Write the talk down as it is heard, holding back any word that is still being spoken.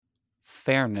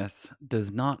Fairness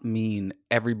does not mean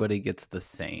everybody gets the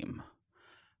same.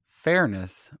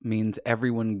 Fairness means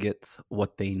everyone gets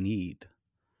what they need.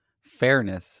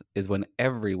 Fairness is when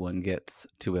everyone gets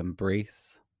to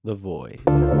embrace the void.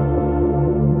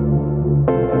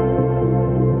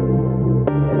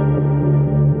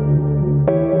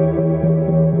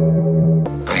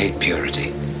 I hate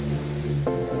purity.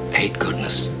 I hate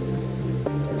goodness.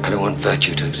 I don't want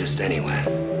virtue to exist anywhere.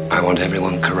 I want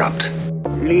everyone corrupt.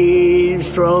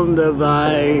 Leaves from the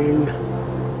vine,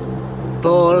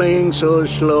 falling so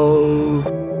slow.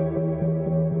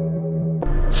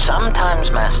 Sometimes,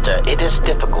 Master, it is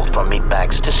difficult for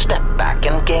meatbags to step back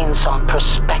and gain some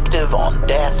perspective on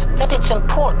death and its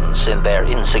importance in their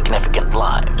insignificant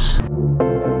lives.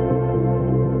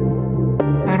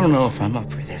 I don't know if I'm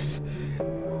up for this.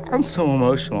 I'm so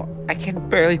emotional. I can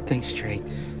barely think straight.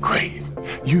 Great.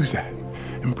 Use that.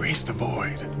 Embrace the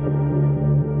void.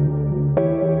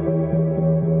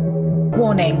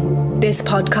 Warning. This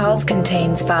podcast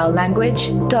contains foul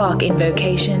language, dark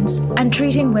invocations, and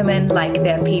treating women like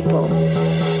they're people.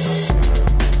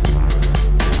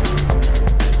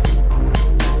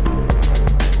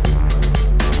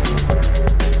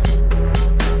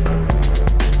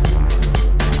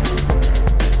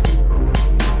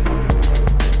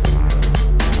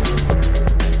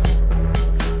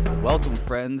 Welcome,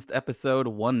 friends, to episode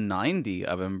 190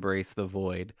 of Embrace the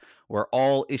Void, where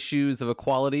all issues of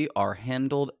equality are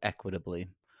handled equitably.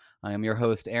 I am your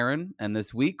host, Aaron, and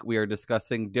this week we are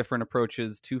discussing different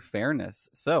approaches to fairness.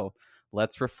 So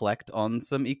let's reflect on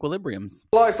some equilibriums.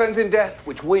 Life ends in death,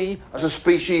 which we, as a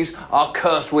species, are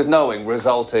cursed with knowing,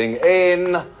 resulting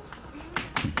in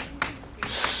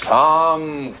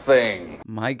something.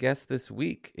 My guest this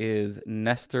week is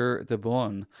Nestor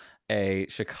DeBoon, a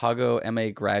Chicago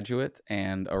MA graduate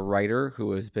and a writer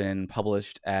who has been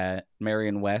published at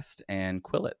Marion West and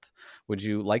Quillette. Would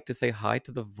you like to say hi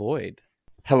to the Void?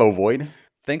 Hello, Void.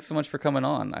 Thanks so much for coming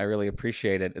on. I really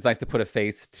appreciate it. It's nice to put a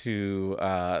face to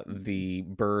the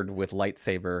bird with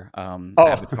lightsaber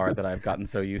avatar that I've gotten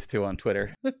so used to on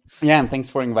Twitter. Yeah, and thanks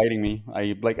for inviting me.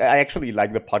 I actually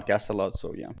like the podcast a lot,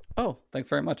 so yeah. Oh, thanks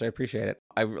very much. I appreciate it.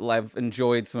 I've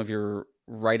enjoyed some of your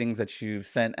writings that you've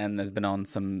sent and has been on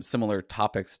some similar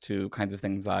topics to kinds of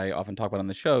things I often talk about on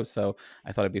the show. So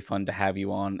I thought it'd be fun to have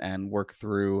you on and work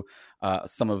through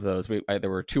some of those. There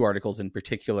were two articles in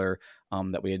particular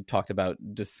that we had talked about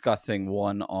discussing,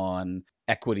 one on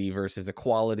equity versus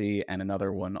equality and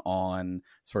another one on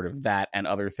sort of that and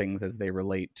other things as they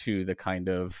relate to the kind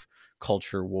of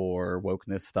culture war,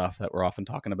 wokeness stuff that we're often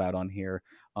talking about on here.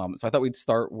 So I thought we'd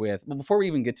start with, well, before we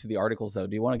even get to the articles though,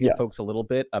 do you want to give folks a little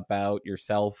bit about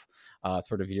yourself,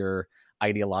 sort of your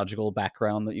ideological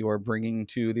background that you are bringing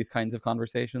to these kinds of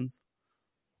conversations?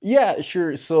 Yeah,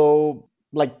 sure. So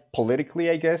like politically,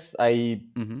 I guess I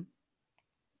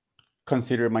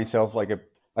consider myself like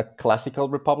a classical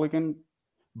Republican,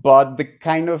 but the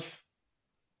kind of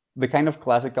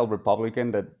classical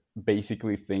Republican that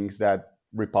basically thinks that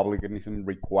Republicanism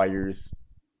requires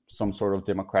some sort of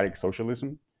democratic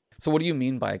socialism. So what do you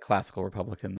mean by a classical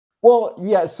Republican? Well,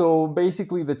 yeah, so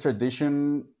basically the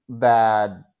tradition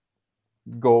that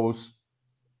goes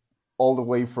all the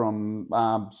way from,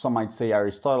 some might say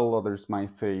Aristotle, others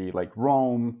might say like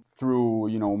Rome, through,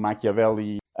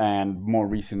 Machiavelli, and more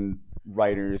recent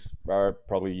writers are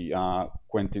probably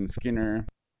Quentin Skinner.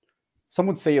 Some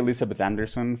would say Elizabeth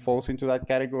Anderson falls into that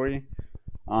category.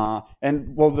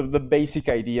 And well, the basic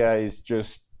idea is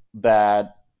just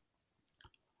that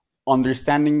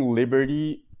understanding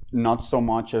liberty not so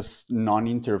much as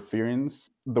non-interference,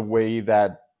 the way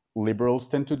that liberals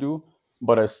tend to do,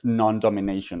 but as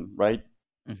non-domination, right?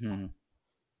 Mm-hmm.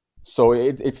 So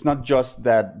it's not just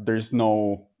that there's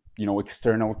no,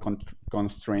 external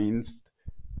constraints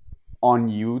on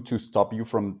you to stop you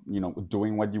from,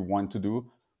 doing what you want to do,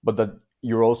 but that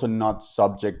you're also not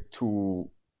subject to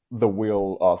the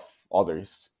will of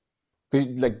others.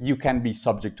 Like you can be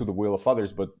subject to the will of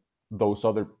others, but those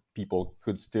other people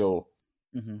could still,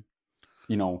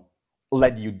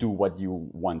 let you do what you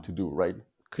want to do, right?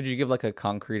 Could you give like a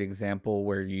concrete example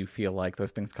where you feel like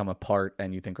those things come apart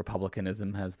and you think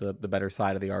republicanism has the better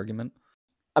side of the argument?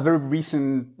 A very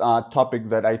recent topic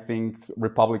that I think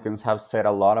Republicans have said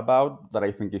a lot about that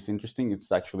I think is interesting,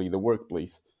 it's actually the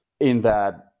workplace. In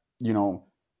that, in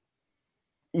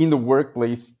the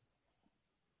workplace,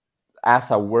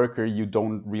 as a worker, you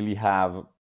don't really have,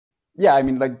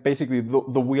 like basically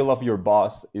the will of your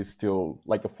boss is still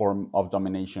like a form of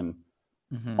domination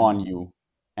on you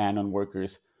and on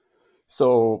workers.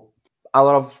 So a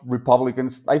lot of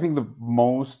Republicans, I think the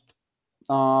most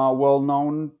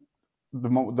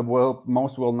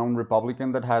most well-known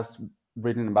Republican that has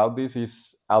written about this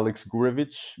is Alex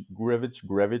Gurevich.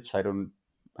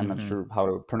 I'm not sure how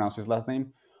to pronounce his last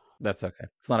name. That's okay.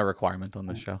 It's not a requirement on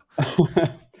this show.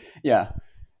 Yeah.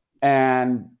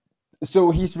 And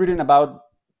so he's written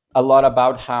a lot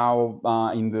about how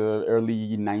in the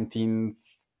early 19th,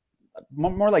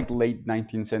 more like late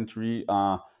 19th century,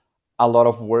 a lot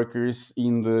of workers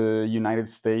in the United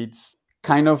States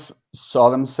kind of saw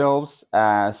themselves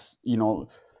as,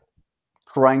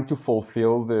 trying to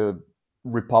fulfill the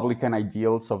Republican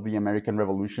ideals of the American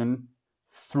Revolution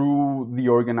through the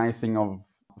organizing of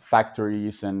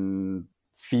factories and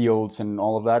fields and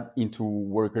all of that into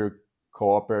worker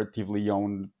cooperatively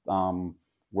owned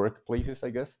workplaces,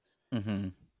 I guess. Mm-hmm.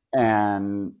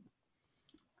 And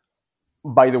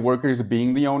by the workers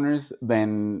being the owners,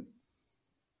 then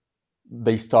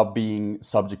they stop being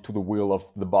subject to the will of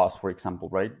the boss, for example,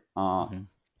 right?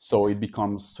 So it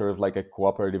becomes sort of like a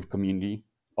cooperative community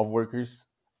of workers.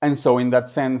 And so in that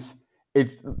sense,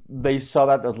 they saw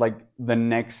that as like the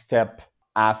next step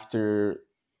after,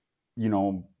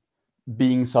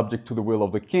 being subject to the will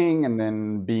of the king, and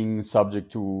then being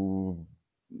subject to,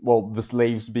 the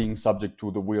slaves being subject to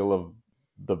the will of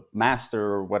the master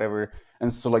or whatever.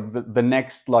 And so like the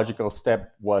next logical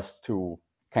step was to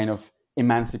kind of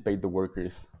emancipate the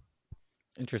workers.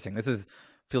 Interesting. This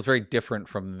feels very different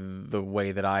from the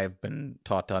way that I've been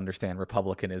taught to understand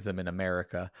republicanism in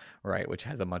America, right? Which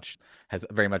has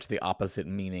very much the opposite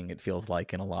meaning, it feels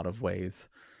like, in a lot of ways.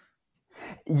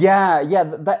 Yeah,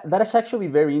 that is actually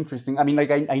very interesting. I mean,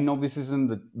 like I know this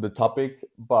isn't the topic,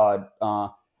 but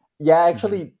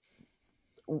actually,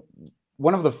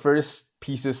 one of the first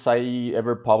pieces I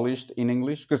ever published in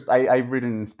English, because I've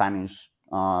written in Spanish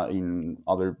in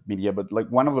other media, but like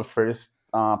one of the first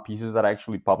pieces that I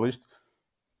actually published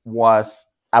was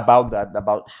about that,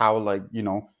 about how, like,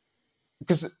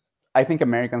 because I think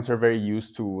Americans are very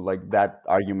used to like that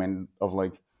argument of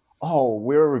like, oh,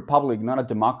 we're a republic, not a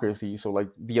democracy, so like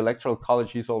the electoral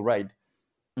college is all right.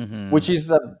 Which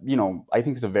is I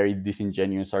think it's a very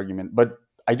disingenuous argument, but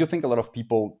I do think a lot of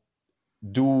people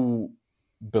do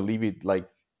believe it, like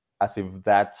as if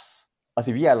that's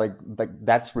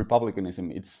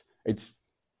republicanism. It's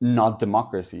not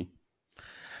democracy.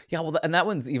 Yeah, well, and that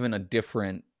one's even a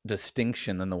different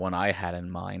distinction than the one I had in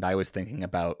mind. I was thinking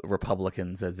about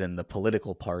Republicans as in the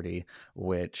political party,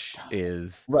 which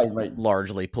is right.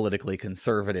 largely politically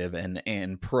conservative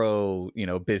and pro,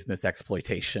 business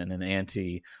exploitation and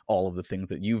anti all of the things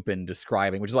that you've been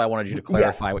describing, which is why I wanted you to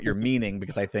clarify what you're meaning,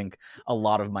 because I think a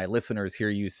lot of my listeners hear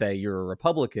you say you're a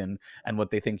Republican, and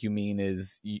what they think you mean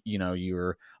is,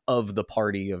 you're of the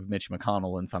party of Mitch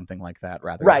McConnell and something like that,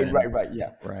 rather than... Right,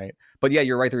 yeah. Right. But yeah,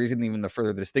 you're right. There isn't even the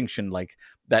further distinction, like,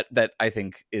 that I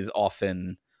think is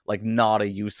often like not a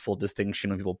useful distinction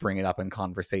when people bring it up in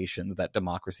conversations, that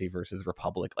democracy versus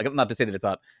republic. Like, not to say that it's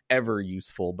not ever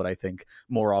useful, but I think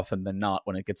more often than not,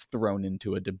 when it gets thrown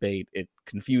into a debate, it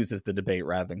confuses the debate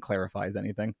rather than clarifies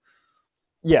anything.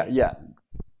 Yeah.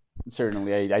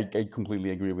 Certainly. I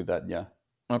completely agree with that. Yeah.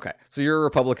 Okay, so you're a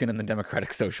Republican in the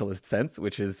Democratic Socialist sense,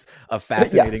 which is a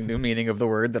fascinating new meaning of the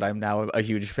word that I'm now a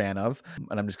huge fan of.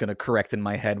 And I'm just going to correct in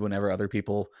my head whenever other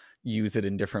people use it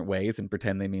in different ways and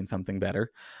pretend they mean something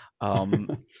better.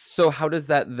 So how does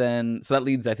that then... So that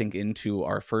leads, I think, into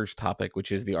our first topic,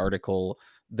 which is the article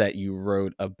that you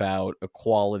wrote about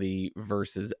equality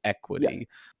versus equity.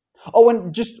 Yeah. Oh,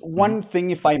 and just one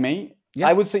thing, if I may. Yeah.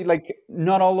 I would say, like,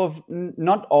 not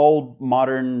all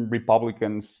modern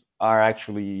Republicans are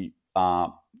actually,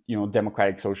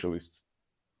 democratic socialists.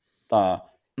 For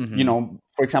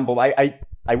example, I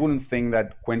wouldn't think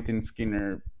that Quentin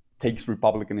Skinner takes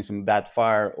republicanism that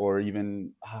far, or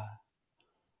even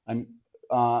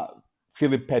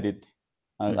Philip Pettit,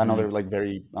 another like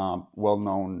very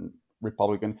well-known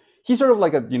Republican. He's sort of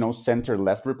like a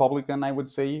center-left Republican, I would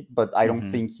say, but I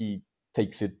don't think he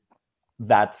takes it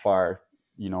that far,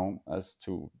 as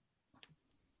to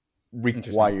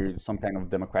require some kind of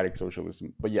democratic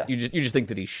socialism. But yeah, you just think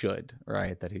that he should,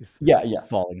 right? That he's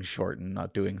falling short and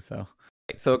not doing so.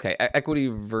 So okay, equity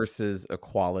versus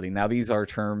equality. Now these are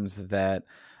terms that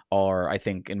are, I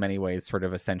think, in many ways sort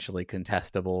of essentially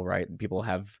contestable, right? People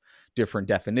have different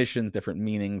definitions, different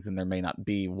meanings, and there may not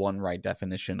be one right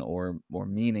definition or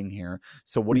meaning here.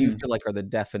 So what do you feel like are the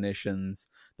definitions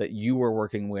that you were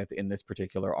working with in this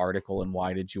particular article, and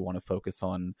why did you want to focus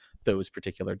on those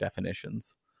particular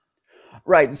definitions?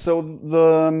 Right. So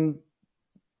the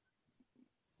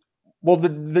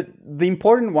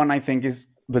important one, I think, is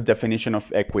the definition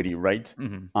of equity, right?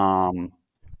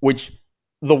 Which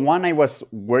the one I was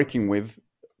working with,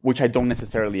 which I don't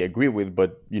necessarily agree with,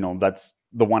 but that's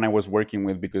the one I was working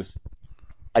with because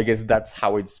I guess that's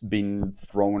how it's been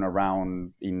thrown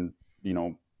around in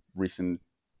recent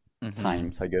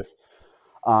times, I guess.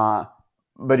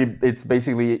 But it's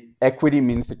basically equity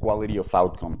means equality of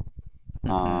outcome.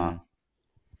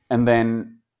 And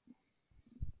then,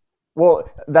 well,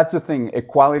 that's the thing.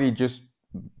 Equality just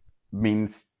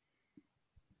means,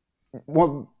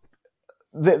 well,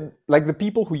 the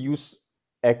people who use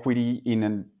equity in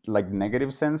a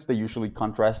negative sense, they usually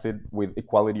contrast it with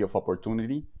equality of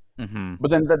opportunity. But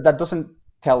then that doesn't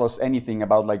tell us anything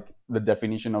about the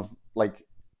definition of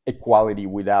equality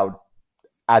without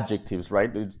adjectives,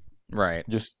 right? It's right.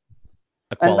 Just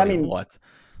equality of what?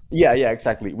 Yeah,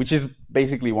 exactly. Which is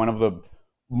basically one of the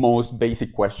most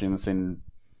basic questions in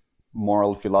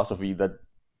moral philosophy that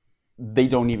they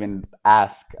don't even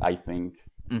ask, I think.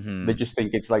 They just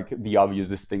think it's the obvious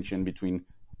distinction between,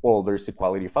 well, there's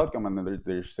equality of outcome and then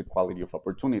there's equality of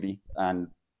opportunity. And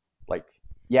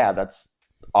yeah, that's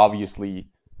obviously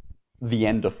the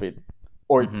end of it.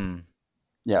 Or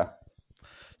yeah.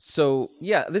 So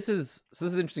yeah, this is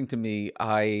interesting to me.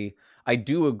 I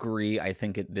do agree, I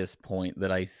think, at this point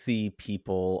that I see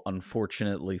people,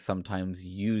 unfortunately, sometimes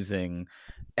using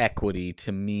equity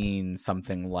to mean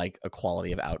something like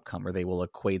equality of outcome, or they will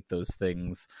equate those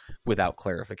things without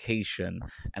clarification.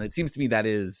 And it seems to me that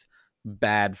is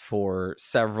bad for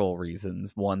several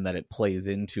reasons. One, that it plays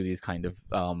into these kind of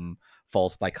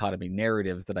false dichotomy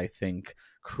narratives that I think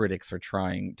critics are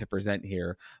trying to present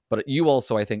here. But you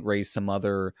also, I think, raise some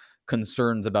other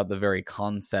concerns about the very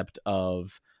concept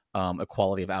of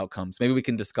equality of outcomes. Maybe we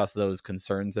can discuss those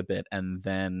concerns a bit and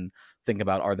then think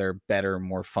about, are there better,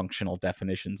 more functional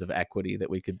definitions of equity that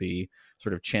we could be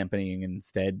sort of championing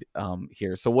instead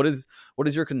here? So what is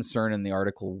your concern in the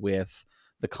article with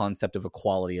the concept of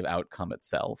equality of outcome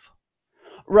itself?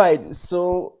 Right.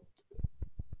 So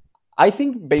I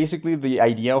think basically the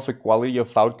idea of equality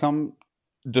of outcome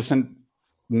doesn't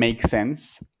make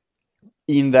sense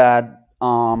in that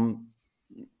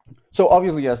so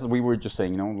obviously, as we were just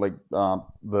saying, one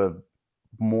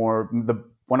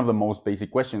of the most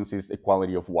basic questions is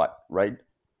equality of what, right?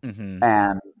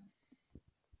 And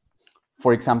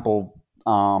for example,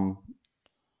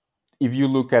 if you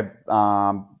look at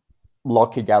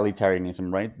Locke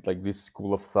egalitarianism, right? This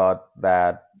school of thought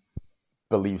that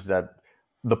believes that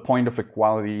the point of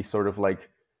equality is sort of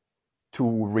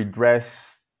to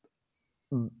redress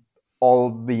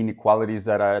all the inequalities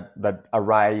that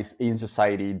arise in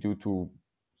society due to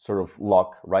sort of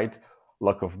luck, right?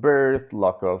 Luck of birth,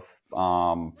 luck of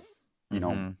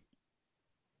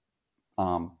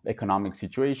economic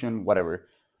situation, whatever.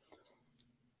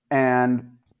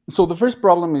 And so the first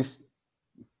problem is,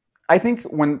 I think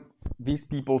when these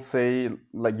people say,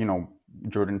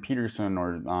 Jordan Peterson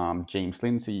or James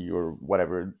Lindsay or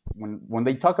whatever, when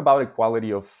they talk about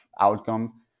equality of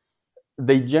outcome,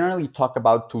 they generally talk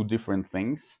about two different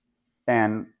things.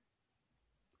 And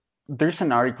there's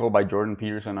an article by Jordan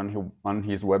Peterson on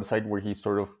his website where he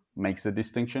sort of makes a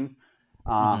distinction.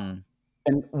 And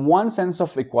one sense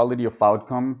of equality of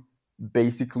outcome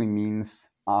basically means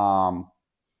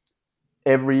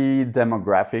every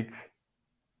demographic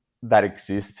that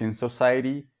exists in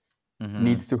society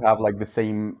needs to have the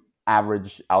same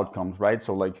average outcomes, right?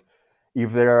 So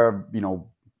if there are,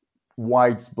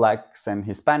 whites, blacks, and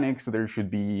Hispanics, there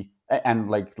should be, and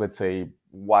let's say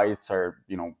whites are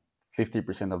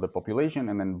 50% of the population,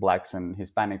 and then blacks and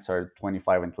Hispanics are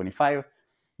 25 and 25,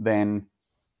 then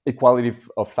equality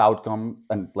of outcome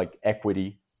and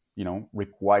equity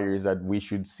requires that we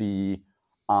should see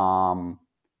 50%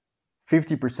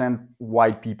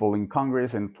 white people in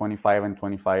Congress and 25 and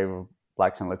 25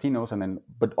 blacks and Latinos, and then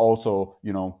but also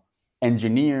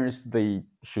engineers, they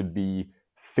should be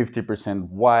 50%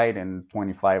 white and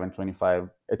 25 and 25,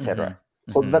 etc.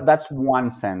 So that's one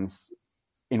sense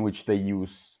in which they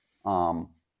use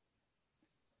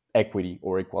equity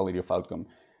or equality of outcome.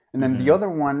 And then the other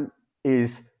one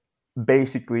is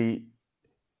basically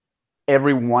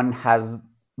everyone has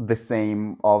the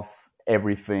same of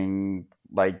everything,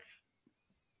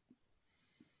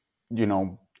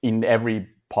 in every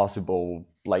possible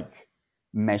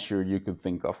measure you could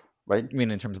think of, right? You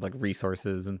mean in terms of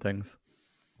resources and things?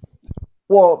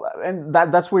 Well, and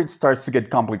that's where it starts to get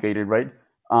complicated, right?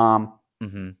 Well,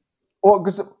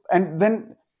 and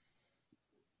then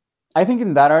I think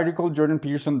in that article, Jordan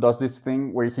Peterson does this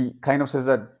thing where he kind of says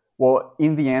that, well,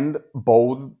 in the end,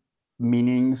 both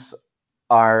meanings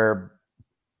are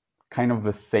kind of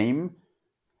the same,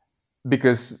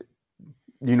 because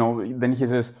then he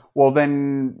says, well,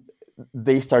 then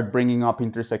they start bringing up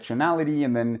intersectionality,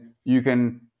 and then you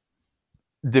can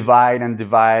divide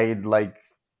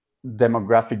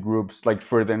demographic groups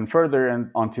further and further, and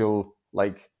until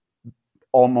like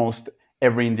almost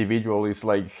every individual is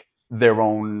like their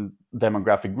own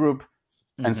demographic group.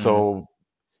 And so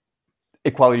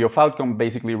equality of outcome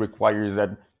basically requires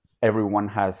that everyone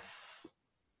has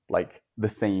like the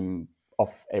same of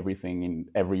everything in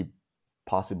every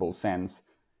possible sense.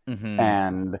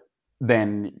 And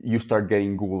then you start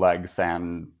getting gulags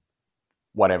and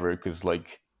whatever, because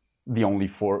like the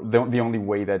only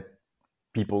way that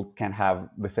people can have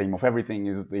the same of everything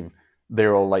is if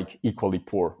they're all like equally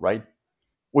poor, right?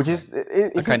 Which is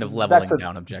a kind of leveling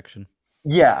down objection.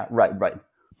 Yeah, right.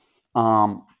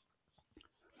 And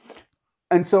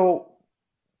so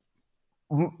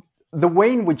the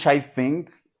way in which I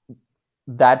think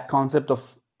that concept of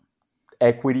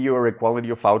equity or equality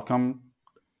of outcome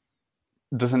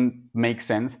doesn't make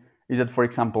sense is that, for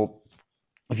example,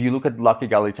 if you look at Locke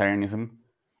egalitarianism,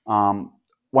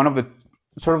 one of the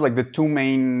sort of like the two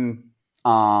main,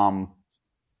 I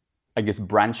guess,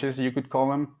 branches you could call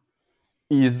them,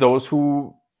 is those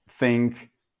who think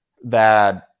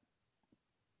that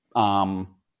an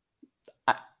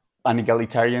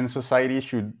egalitarian society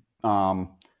should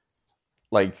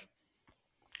like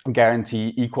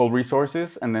guarantee equal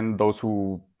resources, and then those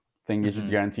who think it should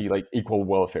guarantee like equal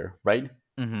welfare, right?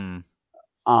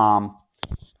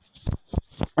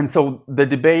 And so the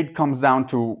debate comes down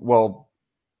to, well,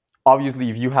 obviously,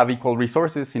 if you have equal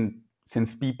resources,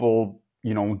 since people,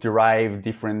 derive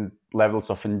different levels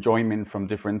of enjoyment from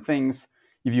different things,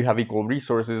 if you have equal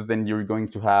resources, then you're going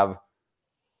to have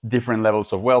different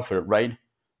levels of welfare, right?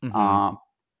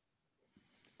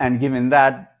 And given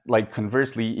that, like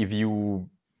conversely, if you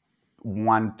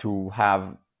want to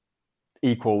have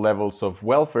equal levels of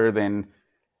welfare, then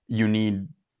you need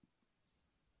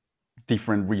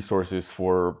different resources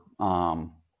for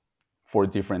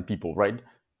different people, right?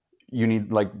 You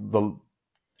need like the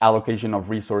allocation of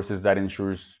resources that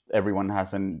ensures everyone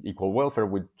has an equal welfare,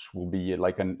 which will be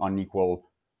like an unequal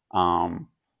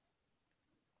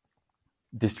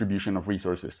distribution of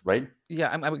resources, right?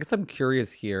 Yeah, I guess I'm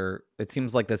curious here. It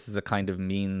seems like this is a kind of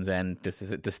means and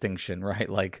distinction, right?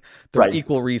 Like the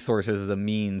equal resources is a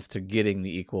means to getting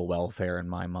the equal welfare in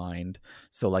my mind.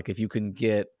 So like if you can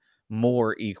get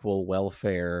more equal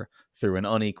welfare through an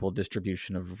unequal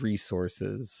distribution of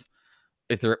resources,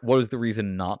 what is the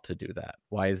reason not to do that?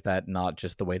 Why is that not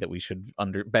just the way that we should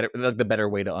the better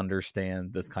way to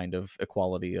understand this kind of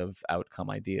equality of outcome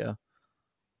idea?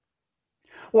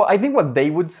 Well, I think what they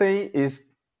would say is,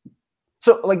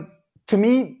 so like to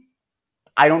me,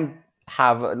 I don't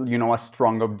have a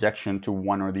strong objection to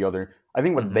one or the other. I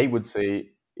think what they would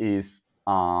say is,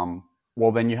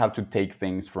 well, then you have to take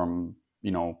things from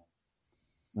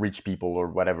rich people or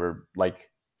whatever, like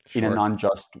in an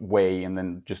unjust way, and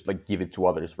then just like give it to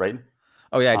others, right?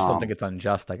 Oh yeah, I just don't think it's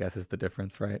unjust, I guess, is the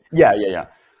difference, right? Yeah.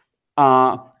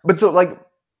 But so like,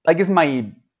 I guess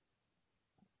my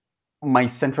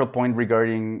central point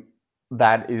regarding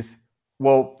that is,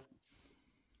 well,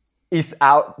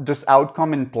 does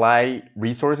outcome imply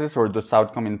resources, or does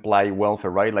outcome imply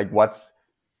welfare, right?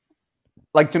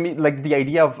 Like to me, like the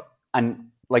idea of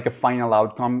a final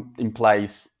outcome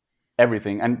implies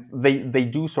everything. And they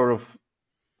do sort of,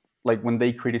 like when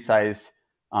they criticize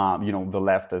the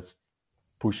left as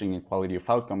pushing equality of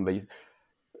outcome,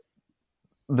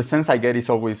 the sense I get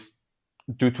is always,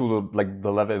 due to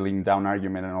the leveling down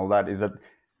argument and all that, is that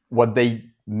what they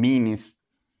mean is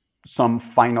some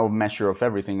final measure of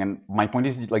everything. And my point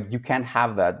is, like, you can't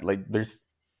have that. Like there's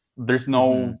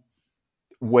no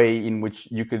way in which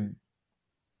you could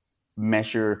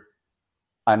measure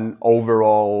an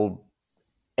overall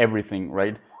everything,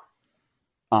 right?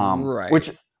 Right.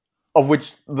 Which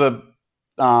the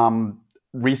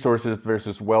resources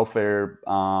versus welfare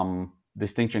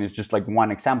distinction is just like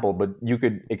one example, but you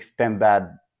could extend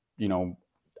that,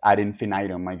 ad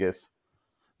infinitum, I guess.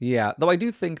 Yeah, though I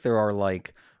do think there are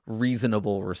like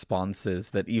reasonable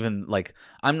responses that even like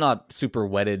I'm not super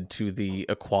wedded to the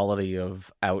equality of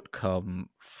outcome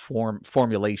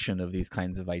formulation of these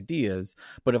kinds of ideas,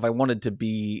 but if I wanted to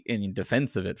be in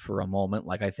defense of it for a moment,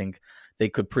 like I think they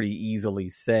could pretty easily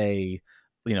say,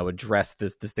 address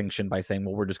this distinction by saying,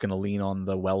 well, we're just going to lean on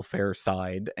the welfare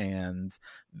side, and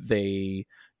they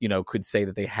could say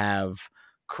that they have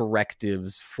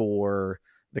correctives for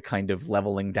the kind of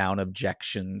leveling down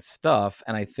objection stuff.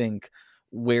 And I think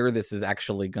where this is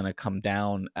actually going to come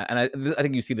down, and I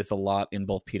think you see this a lot in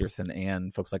both Peterson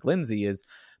and folks like Lindsay, is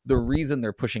the reason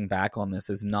they're pushing back on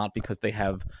this is not because they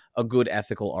have a good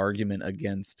ethical argument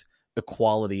against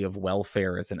equality of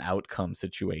welfare as an outcome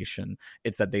situation.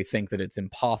 It's that they think that it's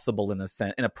impossible in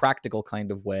a practical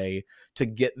kind of way to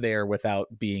get there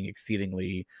without being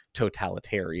exceedingly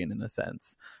totalitarian in a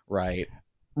sense, right?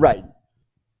 Right.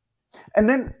 And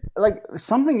then, like,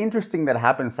 something interesting that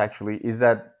happens actually is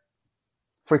that,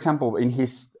 for example, in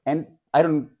his, and I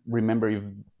don't remember if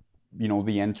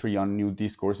the entry on New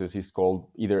Discourses is called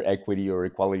either Equity or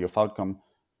Equality of Outcome.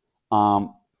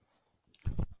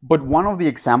 But one of the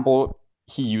example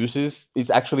he uses is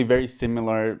actually very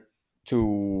similar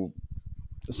to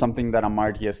something that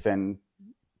Amartya Sen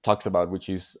talks about, which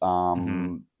is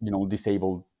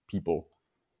disabled people.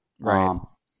 Right.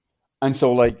 And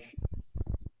so, like,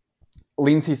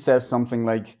 Lindsay says something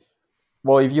like,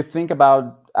 well, if you think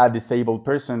about a disabled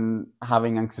person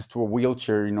having access to a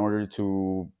wheelchair in order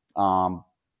to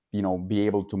be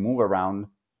able to move around,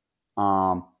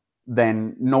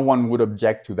 then no one would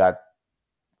object to that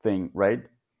thing, right?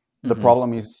 The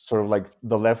problem is sort of like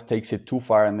the left takes it too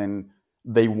far, and then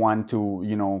they want to,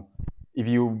 if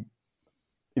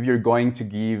you're going to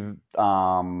give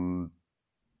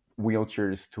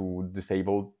wheelchairs to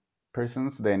disabled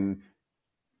persons, then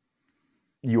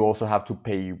you also have to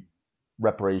pay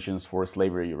reparations for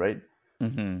slavery, right?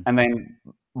 And then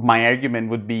my argument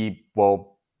would be,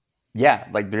 well, yeah,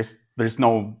 like there's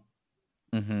no,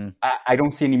 I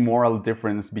don't see any moral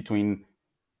difference between,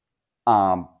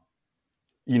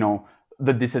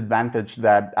 the disadvantage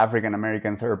that African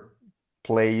Americans are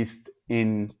placed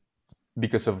in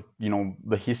because of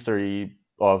the history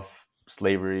of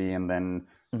slavery and then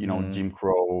Jim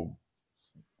Crow,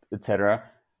 etc.,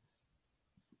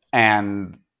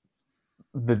 and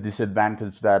the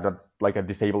disadvantage that a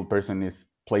disabled person is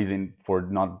placed in for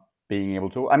not being able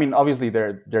to. I mean, obviously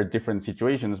there are different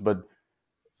situations, but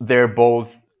they're both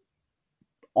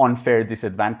unfair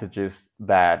disadvantages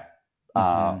that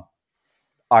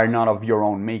are not of your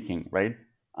own making, right?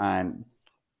 And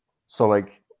so,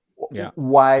 like,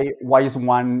 why is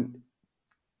one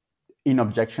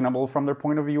inobjectionable from their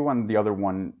point of view and the other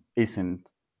one isn't?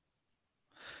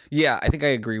 Yeah, I think I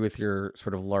agree with your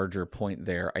sort of larger point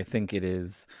there. I think it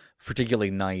is particularly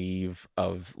naive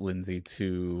of Lindsay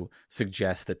to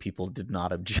suggest that people did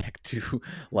not object to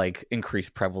like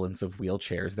increased prevalence of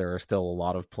wheelchairs. There are still a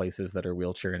lot of places that are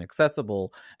wheelchair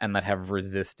inaccessible and that have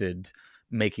resisted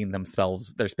making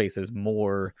their spaces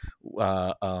more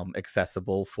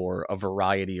accessible for a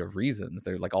variety of reasons.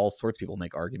 There's like all sorts of people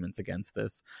make arguments against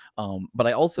this. But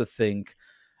I also think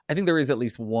there is at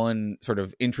least one sort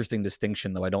of interesting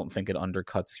distinction, though I don't think it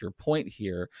undercuts your point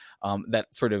here, that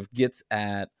sort of gets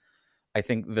at, I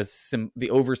think, the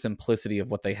oversimplicity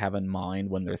of what they have in mind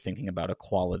when they're thinking about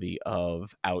equality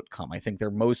of outcome. I think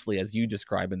they're mostly, as you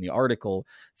describe in the article,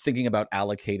 thinking about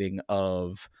allocating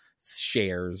of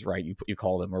shares, right? You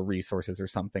call them, or resources or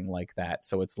something like that.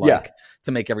 So it's like,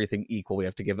 to make everything equal, we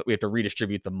have to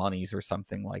redistribute the monies or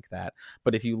something like that.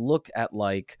 But if you look at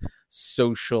like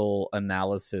social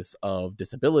analysis of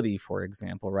disability, for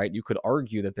example, right, you could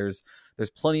argue that there's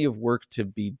plenty of work to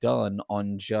be done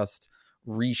on just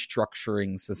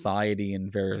restructuring society in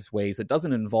various ways. It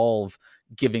doesn't involve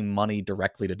giving money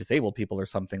directly to disabled people or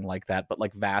something like that, but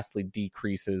like vastly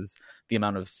decreases the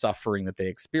amount of suffering that they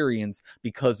experience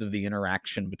because of the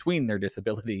interaction between their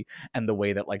disability and the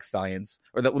way that like science,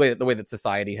 or the way that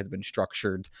society has been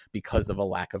structured because of a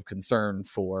lack of concern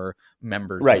for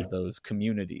members of those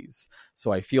communities.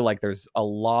 So I feel like there's a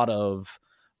lot of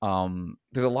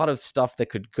stuff that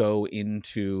could go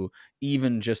into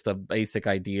even just a basic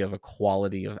idea of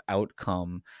equality of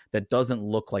outcome that doesn't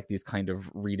look like these kind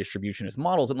of redistributionist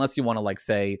models, unless you want to like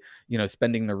say,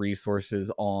 spending the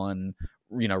resources on,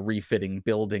 refitting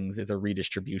buildings is a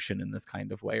redistribution in this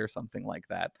kind of way or something like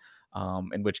that.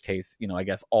 In which case, I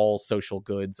guess all social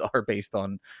goods are based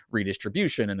on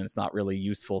redistribution, and it's not really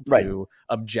useful to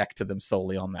object to them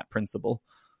solely on that principle.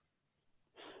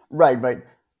 Right.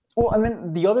 Well, and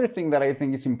then the other thing that I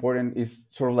think is important is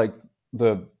sort of like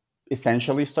the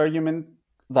essentialist argument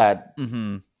that,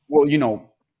 well,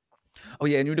 Oh,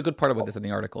 yeah, and you had a good part about this in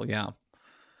the article,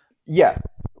 Yeah,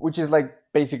 which is like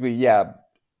basically,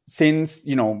 since,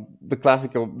 the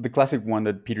classic one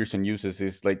that Peterson uses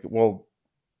is like, well,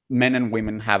 men and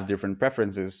women have different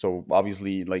preferences. So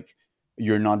obviously, like,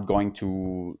 you're not going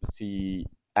to see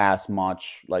as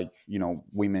much, like,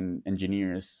 women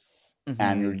engineers.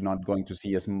 And you're not going to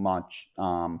see as much,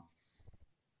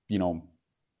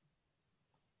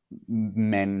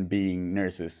 men being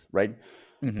nurses, right?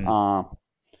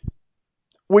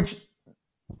 Which,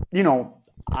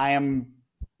 I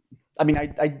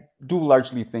do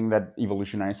largely think that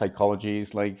evolutionary psychology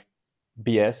is like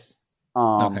BS.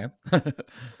 Okay.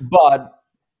 But,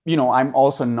 I'm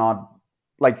also not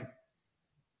like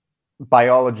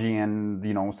biology and,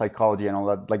 psychology and all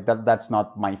that, like that's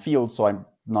not my field. So I'm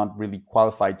not really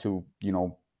qualified to,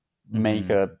 make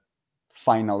a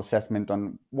final assessment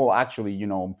on, well, actually,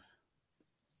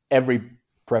 every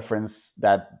preference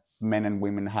that men and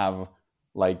women have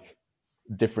like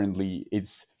differently,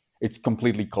 it's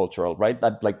completely cultural, right?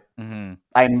 That like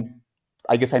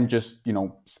I guess I'm just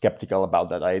skeptical about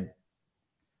that.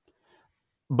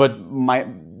 But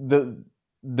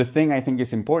the thing I think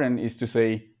is important is to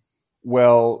say,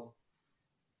 well,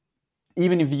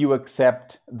 even if you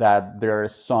accept that there are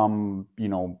some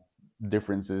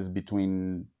differences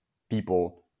between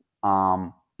people,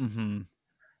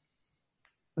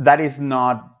 that is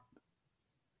not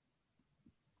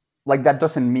like, that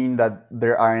doesn't mean that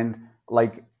there aren't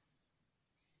like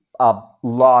a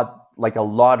lot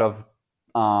of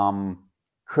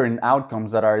current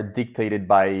outcomes that are dictated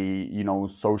by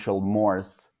social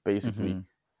mores, basically.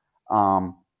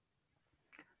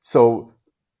 So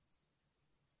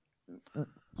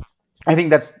I think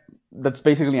that's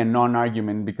basically a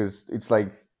non-argument, because it's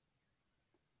like,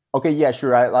 okay, yeah,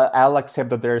 sure, I'll accept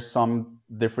that there are some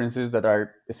differences that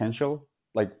are essential.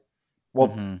 Like,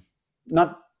 well,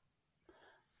 not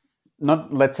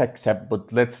let's accept,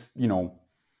 but let's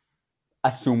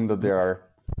assume that there are.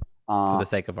 For the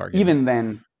sake of argument. Even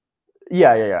then,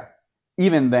 yeah.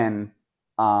 Even then,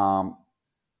 that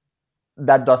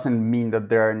doesn't mean that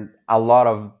there are a lot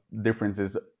of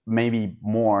differences, maybe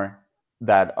more,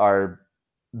 that are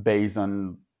based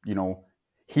on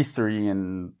history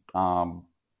and the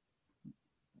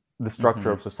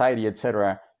structure of society,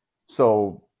 etc.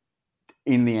 So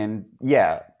in the end,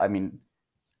 yeah, I mean,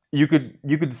 you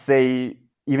could say,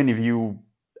 even if you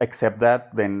accept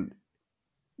that, then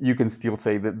you can still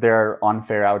say that there are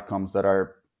unfair outcomes that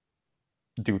are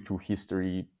due to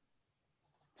history,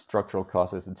 structural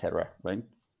causes, etc. Right?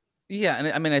 Yeah, and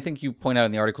I mean, I think you point out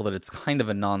in the article that it's kind of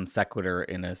a non sequitur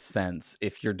in a sense.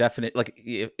 If you're definite, like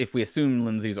if we assume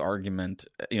Lindsay's argument,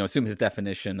 assume his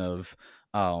definition of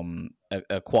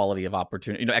equality of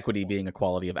opportunity, equity being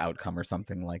equality of outcome or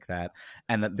something like that,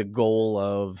 and that the goal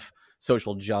of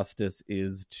social justice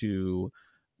is to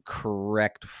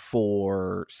correct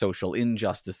for social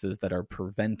injustices that are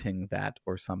preventing that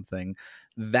or something,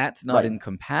 that's not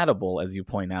incompatible, as you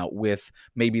point out, with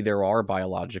maybe there are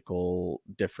biological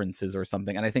differences or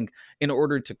something. And I think in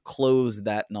order to close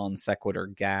that non sequitur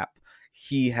gap,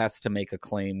 he has to make a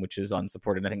claim which is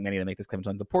unsupported. I think many that make this claim is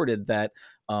unsupported, that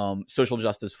social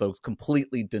justice folks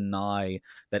completely deny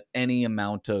that any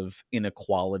amount of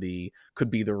inequality could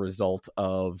be the result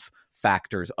of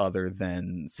factors other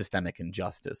than systemic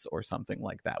injustice or something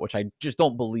like that, which I just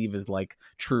don't believe is like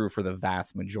true for the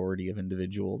vast majority of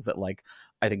individuals. That like,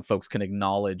 I think folks can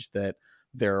acknowledge that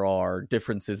there are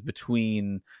differences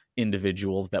between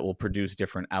individuals that will produce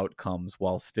different outcomes,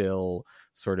 while still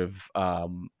sort of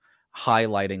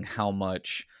highlighting how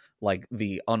much like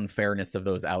the unfairness of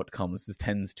those outcomes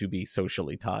tends to be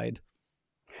socially tied.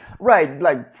 Right.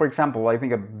 Like, for example, I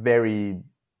think a very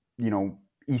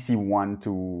easy one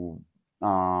to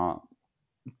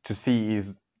see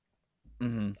is,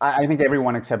 I think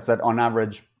everyone accepts that on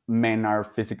average men are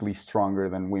physically stronger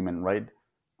than women, right?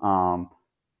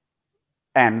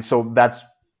 And so that's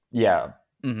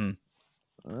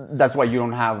that's why you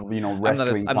don't have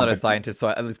wrestling. I'm not a scientist, so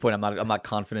at this point I'm not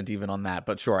confident even on that.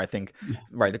 But sure, I think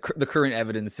the current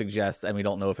evidence suggests, and we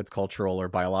don't know if it's cultural or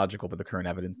biological, but the current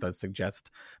evidence does suggest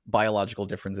biological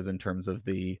differences in terms of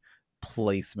the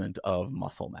placement of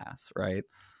muscle mass, right?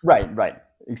 Right,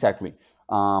 exactly.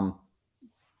 And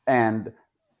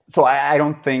so I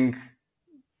don't think,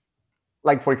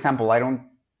 like, for example, I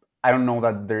don't know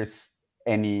that there's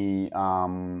any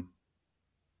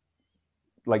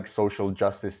like social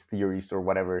justice theories or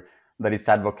whatever that is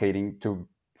advocating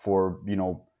for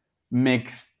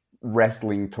mixed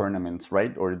wrestling tournaments,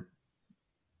 right? Or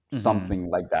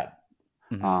something like that.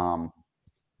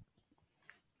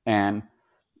 And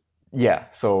yeah,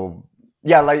 so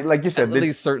yeah, like you said, at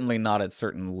least certainly not at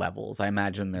certain levels. I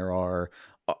imagine there are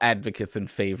advocates in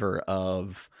favor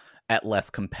of, at less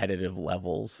competitive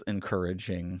levels,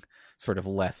 encouraging sort of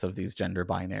less of these gender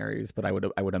binaries. But I would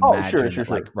imagine sure.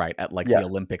 Like at like the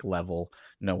Olympic level,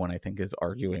 no one I think is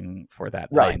arguing for that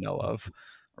I know of.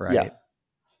 Right.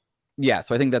 Yeah.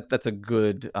 So I think that's a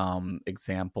good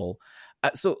example.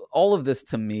 So all of this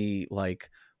to me like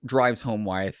drives home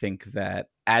why I think that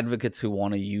advocates who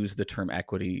want to use the term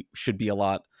equity should be a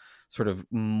lot sort of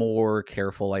more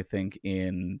careful, I think,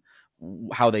 in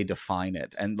how they define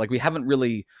it. And like we haven't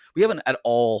at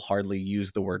all hardly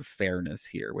used the word fairness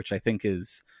here, which I think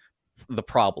is the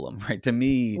problem, right? To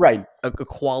me,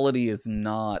 equality is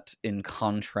not in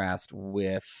contrast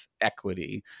with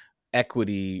equity.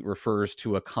 Equity refers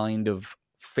to a kind of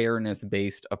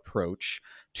fairness-based approach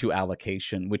to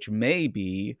allocation, which may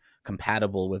be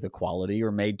compatible with equality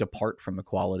or may depart from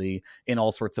equality in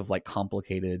all sorts of like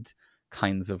complicated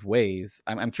kinds of ways.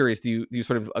 I'm curious, do you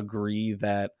sort of agree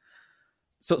that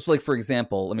so like, for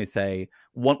example, let me say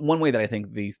one way that I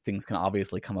think these things can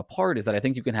obviously come apart is that I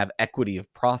think you can have equity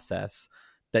of process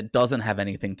that doesn't have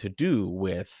anything to do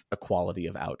with equality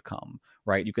of outcome,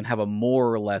 right? You can have a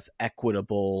more or less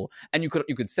equitable, and you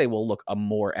could say, well, look, a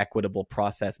more equitable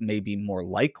process may be more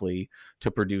likely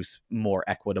to produce more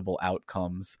equitable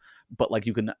outcomes, but like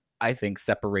you can, I think,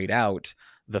 separate out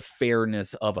the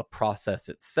fairness of a process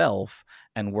itself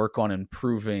and work on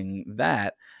improving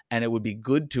that. And it would be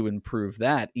good to improve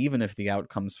that, even if the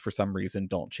outcomes for some reason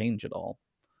don't change at all.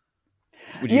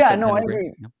 Would you I agree?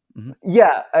 agree. Yeah. Mm-hmm.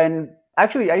 Yeah, and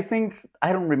actually, I think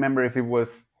I don't remember if it was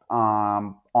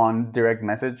on direct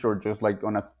message or just like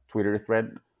on a Twitter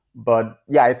thread, but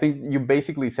yeah, I think you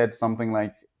basically said something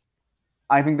like,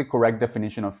 I think the correct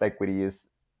definition of equity is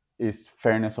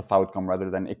fairness of outcome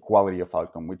rather than equality of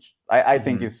outcome, which I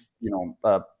think is the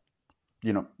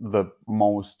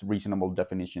most reasonable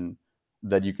definition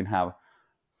that you can have.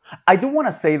 I do want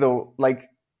to say though, like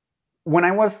when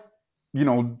I was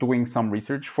doing some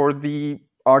research for the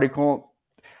article,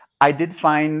 I did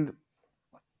find,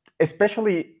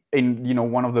 especially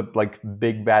in one of the like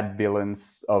big bad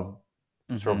villains of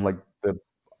sort of like the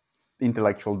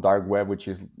intellectual dark web, which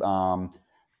is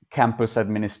campus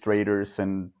administrators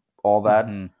and all that.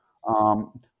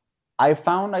 I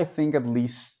found, I think, at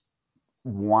least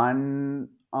one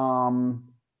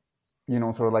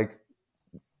sort of like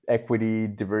equity,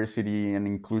 diversity, and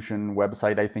inclusion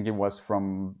website. I think it was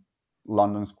from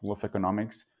London School of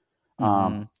Economics,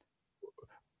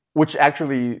 which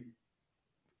actually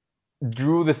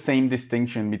drew the same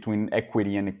distinction between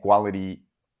equity and equality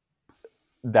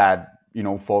that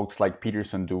folks like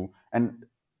Peterson do, and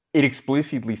it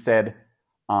explicitly said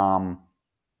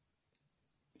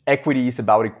equity is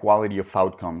about equality of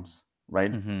outcomes,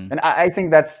 right? And I think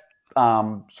that's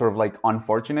sort of like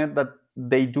unfortunate that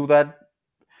they do that,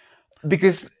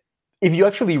 because if you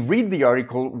actually read the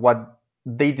article, what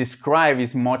they describe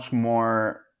is much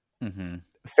more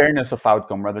fairness of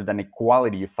outcome rather than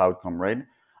equality of outcome, right?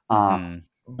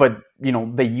 But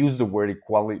they use the word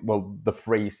equality, well, the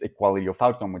phrase equality of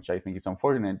outcome, which I think is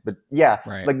unfortunate. But yeah,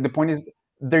 like the point is,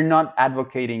 they're not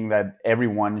advocating that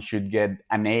everyone should get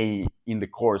an A in the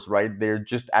course, right? They're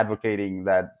just advocating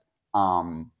that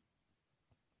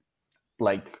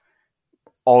like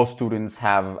all students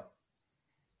have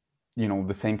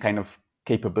the same kind of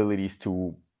capabilities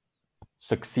to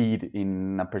succeed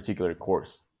in a particular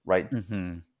course, right?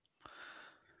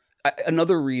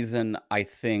 Another reason I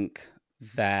think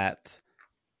that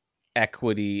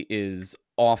equity is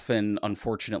often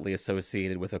unfortunately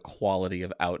associated with equality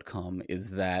of outcome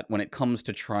is that when it comes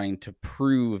to trying to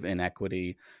prove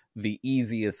inequity, the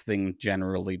easiest thing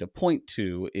generally to point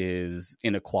to is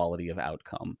inequality of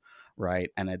outcome, right?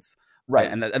 And it's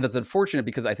right, and that's unfortunate,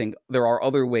 because I think there are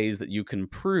other ways that you can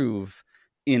prove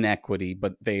inequity,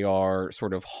 but they are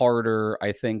sort of harder,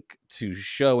 I think, to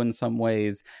show in some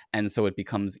ways, and so it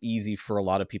becomes easy for a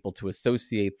lot of people to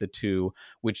associate the two,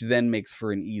 which then makes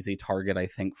for an easy target, I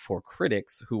think, for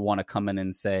critics who want to come in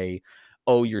and say,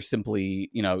 oh, you're simply,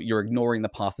 you're ignoring the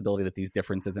possibility that these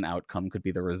differences in outcome could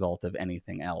be the result of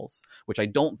anything else, which I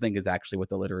don't think is actually what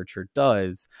the literature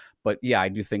does. But yeah, I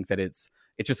do think that it's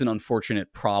just an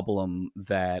unfortunate problem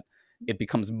that it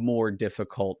becomes more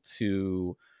difficult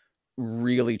to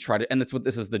really try to, and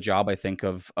this is the job, I think,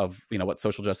 of what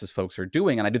social justice folks are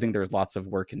doing, and I do think there's lots of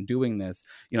work in doing this,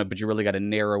 but you really got to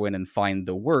narrow in and find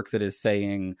the work that is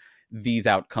saying these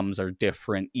outcomes are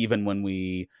different even when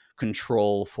we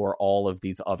control for all of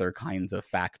these other kinds of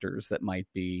factors that might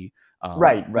be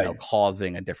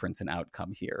causing a difference in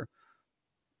outcome here.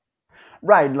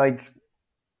 Right, like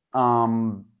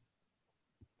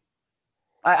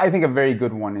I think a very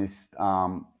good one is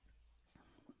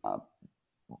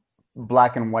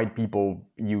Black and white people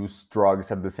use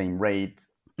drugs at the same rate,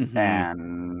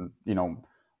 and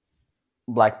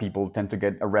Black people tend to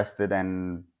get arrested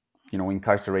and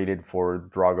incarcerated for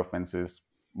drug offenses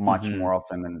much more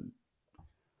often than.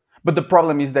 But the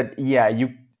problem is that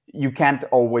you can't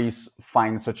always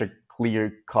find such a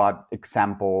clear-cut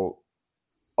example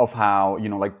of how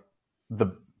like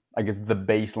the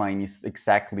baseline is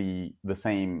exactly the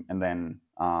same, and then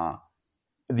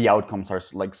the outcomes are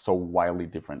like so wildly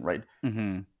different, right?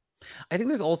 I think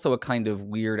there's also a kind of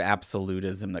weird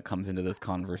absolutism that comes into this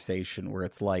conversation where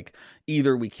it's like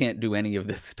either we can't do any of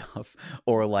this stuff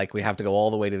or like we have to go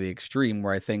all the way to the extreme,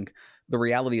 where I think the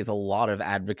reality is a lot of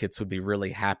advocates would be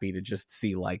really happy to just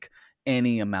see like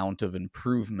any amount of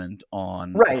improvement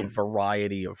on a Right.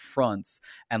 variety of fronts,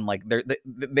 and like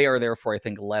they are therefore I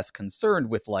think less concerned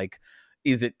with like,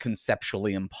 is it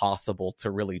conceptually impossible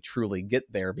to really truly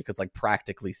get there, because like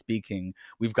practically speaking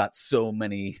we've got so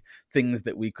many things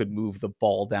that we could move the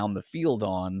ball down the field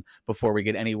on before we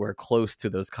get anywhere close to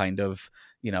those kind of,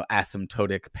 you know,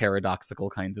 asymptotic paradoxical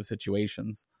kinds of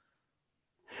situations.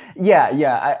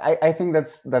 Yeah. I think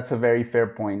that's a very fair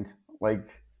point. Like,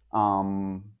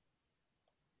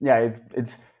 yeah,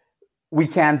 it's we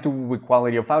can't do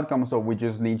equality of outcomes, so we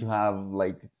just need to have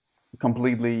like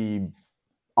completely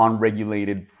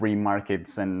unregulated free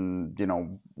markets and, you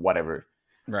know, whatever.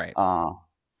 Right. Uh,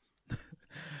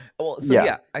 Well, so yeah.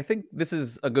 yeah, I think this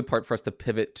is a good part for us to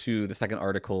pivot to the second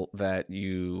article that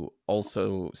you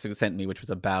also sent me, which was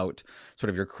about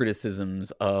sort of your criticisms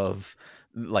of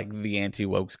like the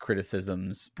anti-woke's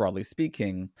criticisms, broadly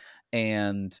speaking.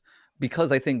 And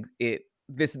because I think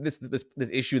this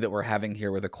issue that we're having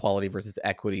here with equality versus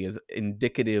equity is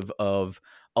indicative of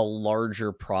a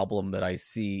larger problem that I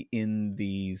see in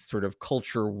these sort of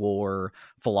culture war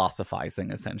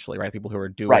philosophizing, essentially, right? People who are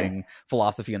doing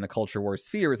philosophy in the culture war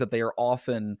sphere, is that they are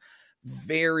often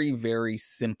very, very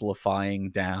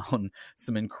simplifying down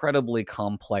some incredibly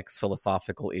complex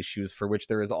philosophical issues for which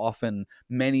there is often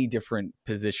many different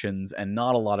positions and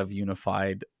not a lot of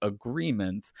unified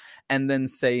agreement, and then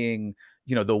saying,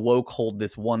 you know, the woke hold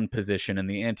this one position and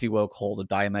the anti-woke hold a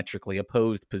diametrically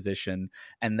opposed position,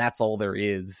 and that's all there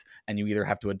is, and you either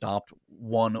have to adopt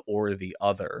one or the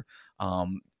other.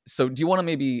 So do you want to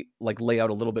maybe like lay out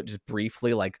a little bit just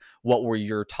briefly, like what were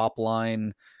your top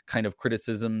line kind of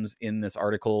criticisms in this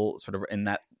article, sort of in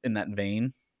that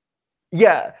vein?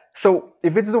 Yeah. So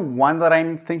if it's the one that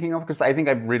I'm thinking of, because I think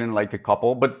I've written like a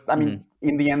couple, but I mean,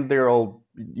 in the end, they're all,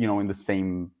 you know, in the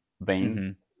same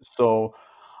vein. So,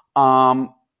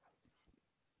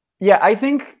 yeah, I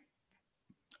think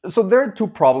so. There are two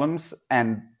problems,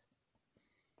 and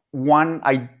one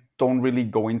I don't really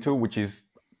go into, which is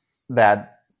that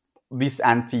these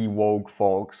anti-woke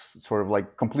folks sort of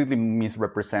like completely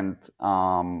misrepresent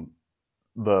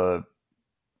the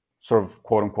sort of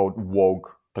quote unquote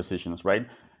woke positions, right?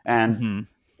 And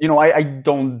you know, I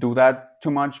don't do that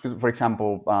too much because, for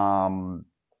example,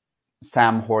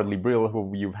 Sam Hordley-Brill,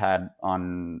 who you've had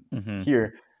on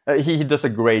here, he does a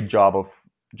great job of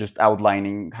just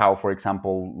outlining how, for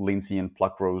example, Lindsay and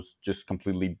Pluckrose just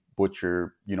completely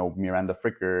butcher, you know, Miranda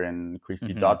Fricker and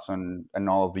Christy Dodson and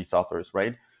all of these authors,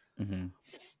 right?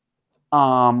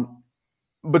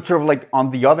 But sort of like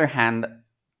on the other hand,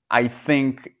 I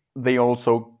think they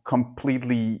also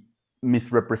completely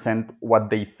misrepresent what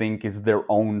they think is their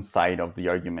own side of the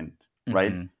argument,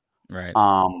 right? Right.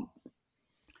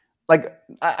 Like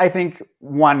I think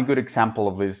one good example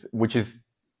of this, which is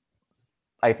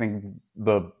I think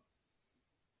the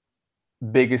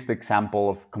biggest example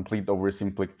of complete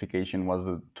oversimplification, was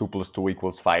the 2 +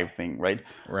 2 = 5 thing, right?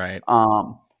 Right.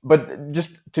 But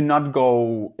just to not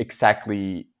go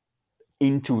exactly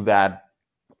into that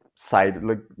side,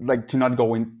 like to not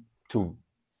go into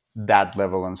that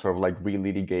level and sort of like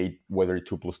relitigate whether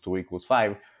 2 + 2 =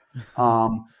 5.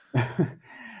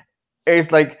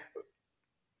 It's like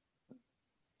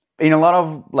in a lot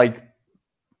of like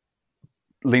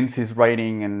Lindsay's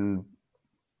writing and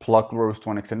Pluckrose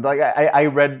to an extent, like I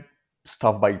read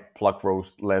stuff by Pluckrose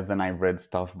less than I read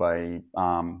stuff by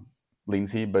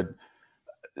Lindsay, but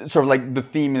sort of like the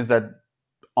theme is that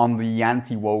on the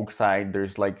anti-woke side,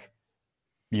 there's like,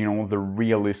 you know, the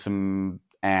realism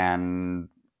and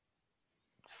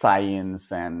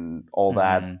science and all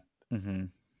that,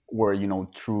 where, you know,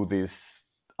 through this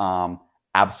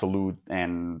absolute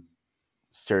and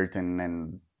certain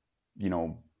and, you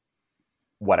know,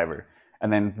 whatever.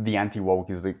 And then the anti-woke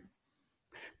is the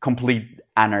complete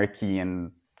anarchy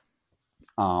and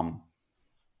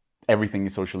everything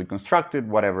is socially constructed,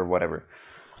 whatever.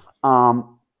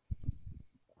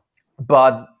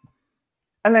 But,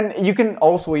 and then you can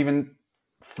also even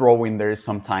throw in there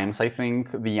sometimes, I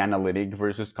think, the analytic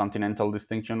versus continental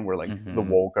distinction, where like the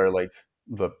woke are like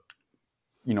the,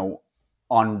 you know,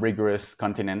 unrigorous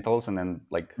continentals, and then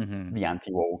like the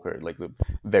anti-woke are like the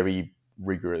very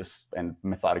rigorous and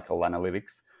methodical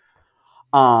analytics.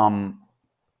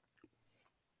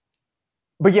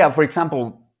 But yeah, for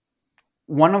example,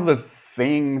 one of the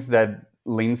things that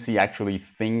Lindsay actually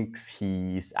thinks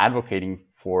he's advocating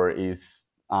for is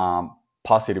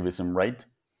positivism, right?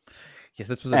 Yes,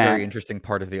 this was a very interesting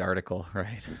part of the article,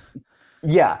 right?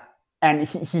 Yeah, and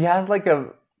he has like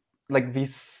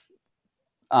this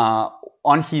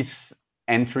on his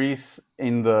entries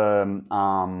in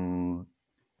the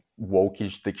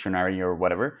Wokish dictionary or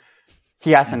whatever.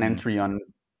 He has an entry on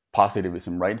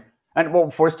positivism, right? And well,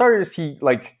 for starters, he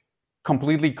like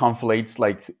completely conflates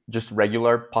like just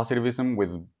regular positivism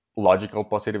with logical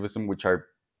positivism, which are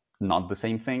not the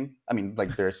same thing. I mean,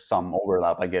 like there's some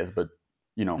overlap, I guess, but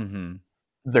you know,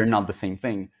 they're not the same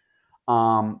thing.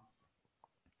 And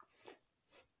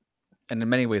in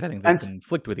many ways, I think they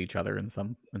conflict with each other in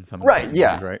some right,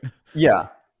 ways, right? Yeah.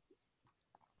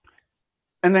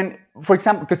 And then, for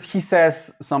example, because he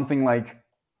says something like,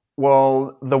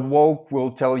 well, the woke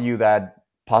will tell you that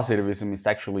positivism is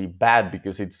actually bad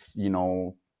because it's, you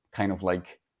know, kind of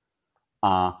like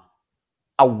a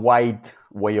white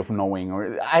way of knowing,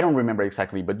 or I don't remember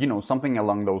exactly, but, you know, something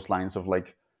along those lines of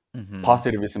like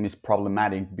positivism is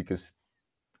problematic because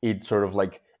it sort of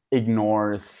like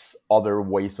ignores other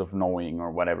ways of knowing or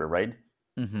whatever, right?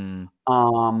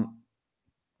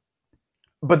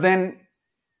 But then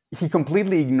he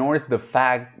completely ignores the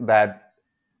fact that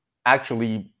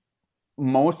actually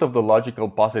most of the logical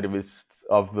positivists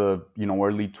of the, you know,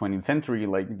 early 20th century,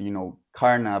 like, you know,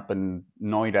 Carnap and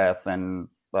Neurath and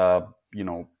you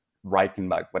know,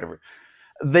 Reichenbach, whatever,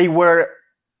 they were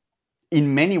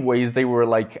in many ways they were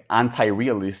like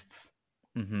anti-realists.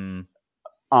 And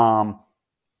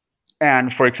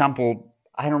for example,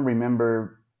 I don't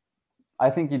remember, I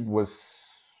think it was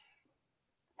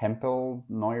Hempel,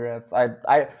 Neurath,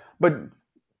 but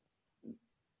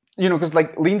you know, because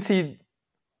like Lindsay,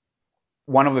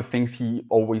 one of the things he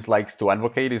always likes to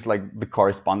advocate is like the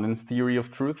correspondence theory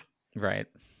of truth, right?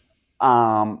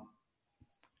 And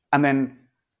then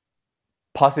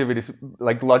positivism,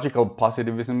 like logical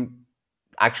positivism,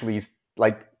 actually is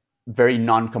like very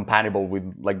non-compatible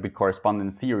with like the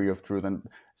correspondence theory of truth, and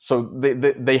so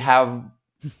they have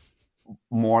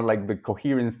more like the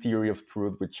coherence theory of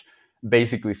truth, which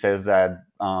basically says that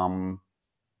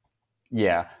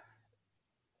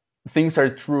things are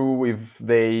true if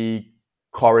they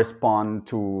correspond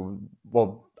to,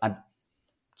 well, I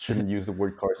shouldn't use the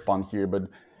word correspond here, but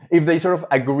if they sort of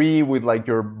agree with like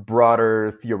your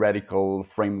broader theoretical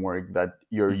framework that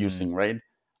you're using, right?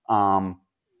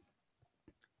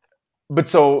 But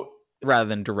so rather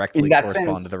than directly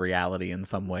correspond to the reality in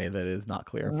some way that is not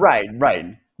clear. Right,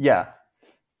 yeah.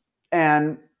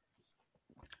 And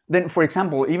then, for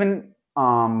example, even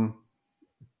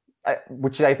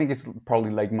which I think is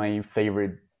probably like my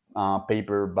favorite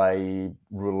paper by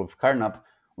Rudolf Carnap,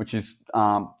 which is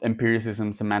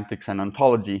Empiricism, Semantics, and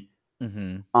Ontology.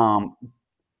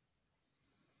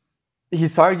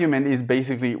 His argument is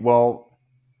basically, well,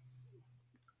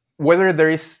 whether there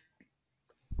is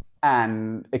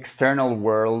an external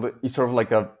world is sort of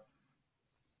like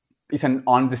it's an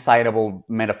undecidable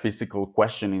metaphysical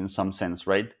question in some sense,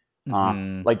 right?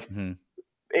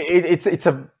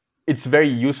 It's very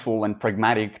useful and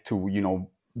pragmatic to, you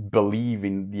know, believe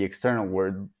in the external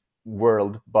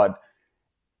world, but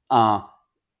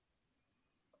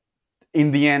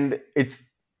in the end, it's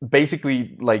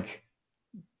basically like,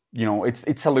 you know,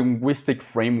 it's a linguistic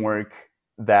framework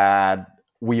that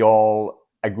we all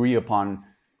agree upon,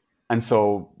 and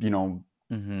so, you know,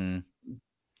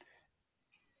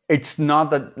 it's not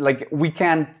that like we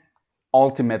can't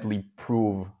ultimately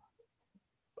prove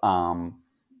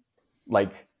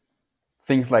like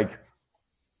things like,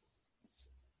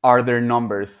 are there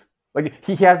numbers? Like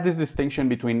he has this distinction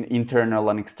between internal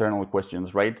and external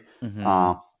questions, right?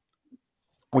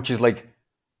 Which is like,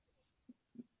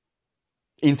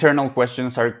 internal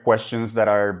questions are questions that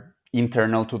are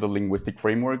internal to the linguistic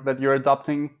framework that you're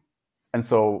adopting. And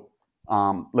so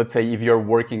let's say if you're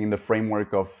working in the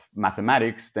framework of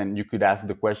mathematics, then you could ask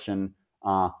the question,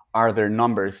 are there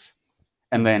numbers?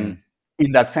 And then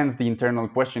in that sense, the internal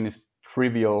question is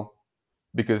trivial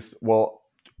because, well,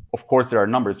 of course there are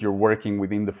numbers. You're working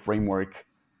within the framework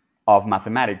of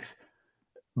mathematics.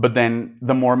 But then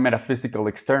the more metaphysical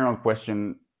external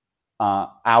question,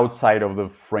 outside of the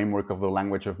framework of the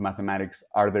language of mathematics,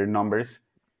 are there numbers,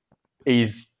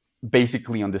 is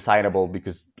basically undecidable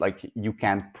because like you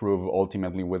can't prove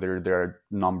ultimately whether there are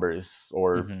numbers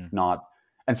or not.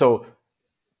 And so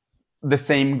the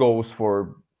same goes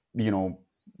for, you know,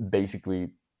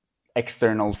 basically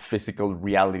external physical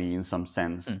reality in some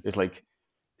sense. It's like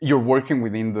you're working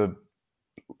within the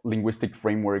linguistic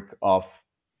framework of,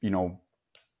 you know,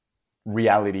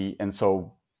 reality, and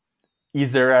so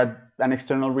is there an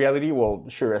external reality? Well,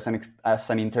 sure, as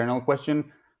an internal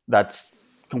question, that's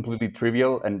completely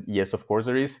trivial, and yes, of course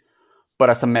there is. But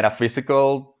as a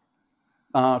metaphysical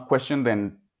question,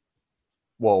 then,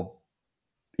 well,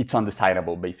 it's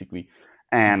undecidable, basically.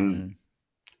 And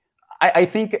I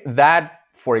think that,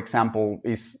 for example,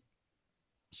 is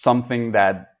something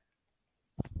that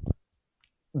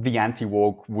the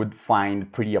anti-woke would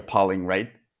find pretty appalling,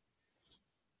 right?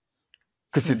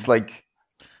 Because it's like...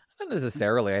 Not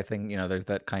necessarily. I think, there's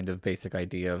that kind of basic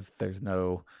idea of there's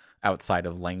no outside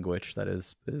of language that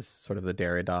is sort of the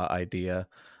Derrida idea.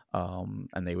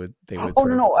 And they would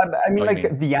no. I mean,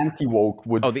 like, the anti-woke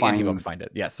would the anti-woke would find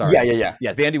it. Yeah, sorry. Yeah.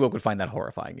 Yes, the anti-woke would find that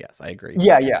horrifying. Yes, I agree.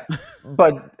 Yeah.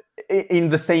 But in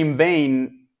the same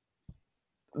vein,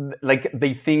 like,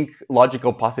 they think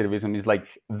logical positivism is like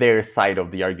their side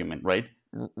of the argument, right?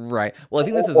 Right. Well, I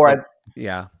think this is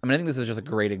yeah. I mean, I think this is just a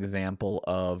great example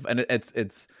of, and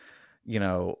it's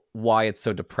why it's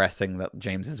so depressing that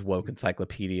James's woke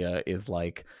encyclopedia is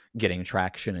like getting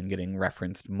traction and getting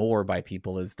referenced more by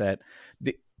people, is that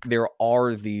there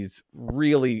are these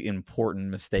really important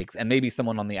mistakes. And maybe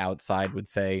someone on the outside would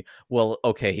say, well,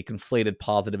 okay, he conflated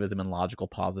positivism and logical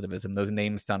positivism. Those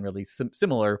names sound really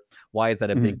similar. Why is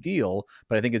that a big deal?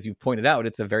 But I think, as you've pointed out,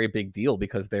 it's a very big deal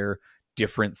because they're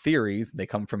different theories. They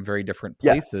come from very different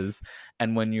places.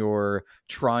 And when you're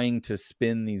trying to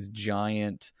spin these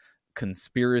giant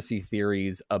conspiracy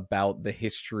theories about the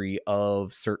history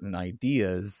of certain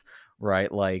ideas, right,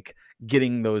 like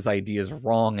getting those ideas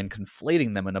wrong and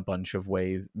conflating them in a bunch of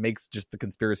ways makes just the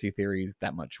conspiracy theories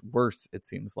that much worse, it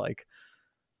seems like.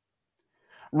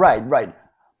 Right.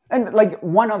 And like,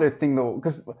 one other thing though,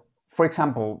 because, for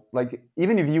example, like,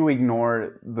 even if you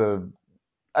ignore the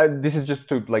this is just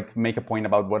to like make a point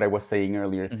about what I was saying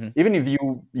earlier. Even if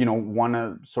you want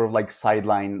to sort of like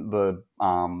sideline the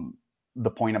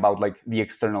point about like the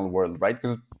external world, right?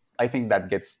 Because I think that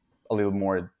gets a little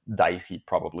more dicey,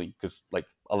 probably, because like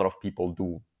a lot of people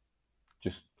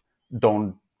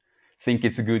don't think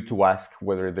it's good to ask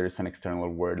whether there's an external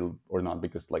world or not,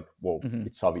 because like, well,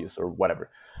 it's obvious or whatever,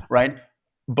 right?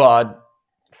 But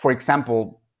for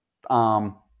example,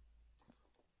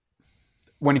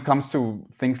 when it comes to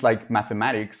things like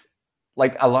mathematics,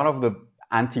 like, a lot of the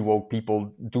anti-woke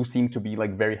people do seem to be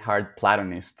like very hard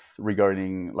Platonists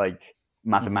regarding like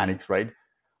mathematics, right?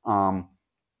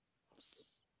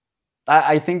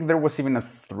 I think there was even a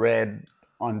thread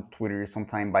on Twitter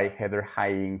sometime by Heather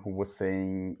Heying who was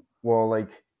saying, well,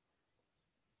 like,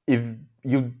 if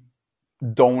you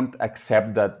don't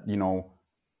accept that,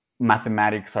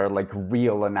 mathematics are like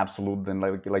real and absolute, then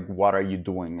like what are you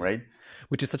doing, right?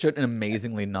 Which is such an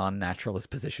amazingly non-naturalist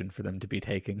position for them to be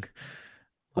taking.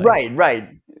 Like, right.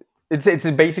 It's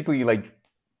basically like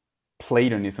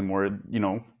Platonism, or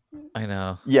I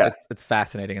know. Yeah, it's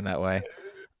fascinating in that way.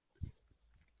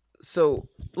 So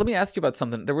let me ask you about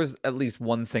something. There was at least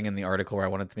one thing in the article where I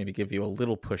wanted to maybe give you a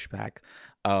little pushback.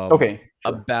 Okay.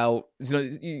 Sure. About,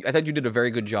 I thought you did a very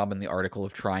good job in the article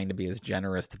of trying to be as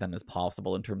generous to them as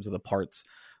possible in terms of the parts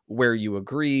where you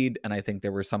agreed. And I think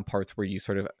there were some parts where you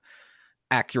sort of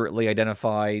accurately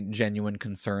identified genuine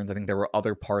concerns. I think there were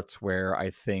other parts where I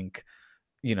think,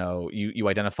 you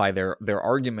identify their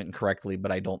argument correctly,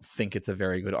 but I don't think it's a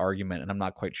very good argument. And I'm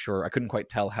not quite sure. I couldn't quite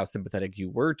tell how sympathetic you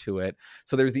were to it.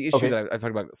 So there's the issue that I've talked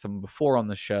about some before on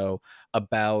the show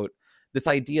about this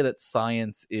idea that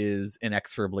science is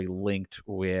inexorably linked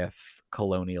with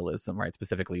colonialism, right?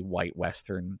 Specifically white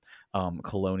Western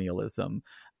colonialism.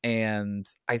 And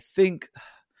I think,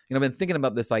 I've been thinking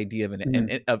about this idea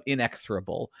of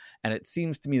inexorable, and it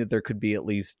seems to me that there could be at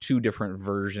least two different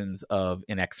versions of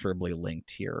inexorably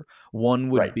linked here. One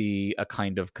would be a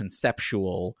kind of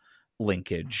conceptual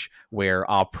linkage where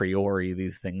a priori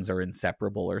these things are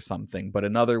inseparable or something, but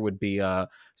another would be a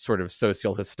sort of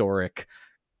sociohistoric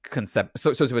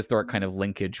kind of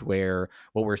linkage where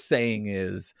what we're saying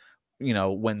is,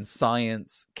 when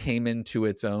science came into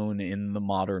its own in the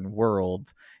modern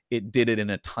world, it did it in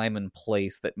a time and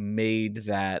place that made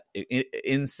that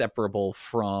inseparable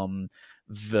from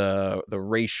the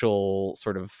racial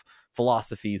sort of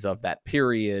philosophies of that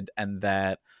period, and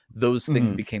that those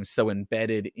things became so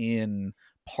embedded in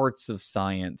parts of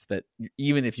science that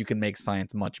even if you can make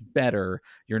science much better,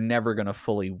 you're never going to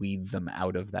fully weed them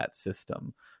out of that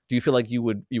system. Do you feel like you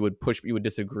would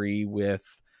disagree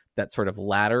with that sort of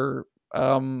latter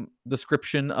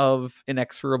description of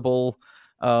inexorable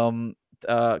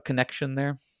connection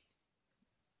there?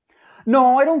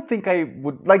 No, I don't think I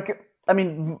would. Like, I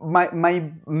mean,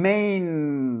 my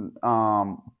main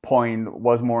point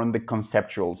was more on the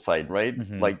conceptual side, right?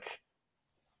 Like,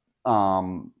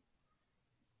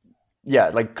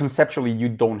 like conceptually, you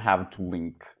don't have to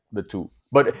link the two.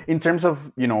 But in terms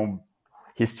of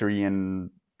history and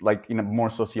like in a more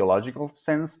sociological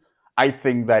sense, I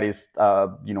think that is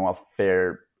a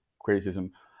fair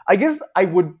criticism. I guess I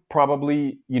would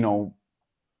probably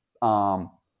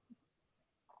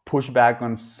push back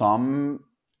on some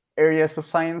areas of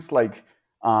science, like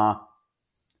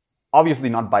obviously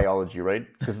not biology, right?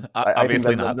 Because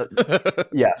obviously not.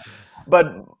 Yeah, but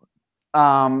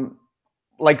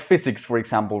like physics, for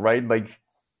example, right? Like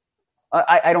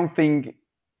I don't think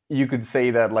you could say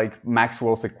that like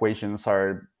Maxwell's equations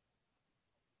are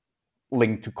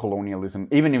linked to colonialism,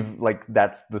 even if like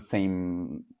that's the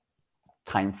same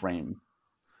time frame.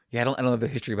 Yeah, I don't know the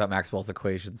history about Maxwell's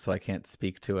equations, so I can't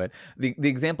speak to it. The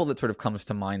example that sort of comes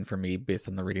to mind for me, based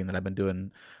on the reading that I've been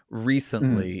doing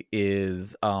recently,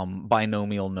 is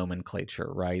binomial nomenclature,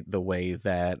 right? The way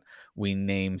that we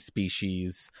name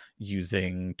species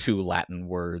using two Latin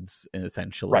words,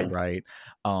 essentially, right?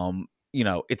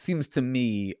 It seems to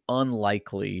me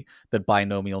unlikely that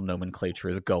binomial nomenclature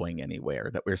is going anywhere,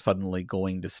 that we're suddenly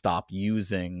going to stop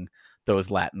using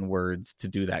those Latin words to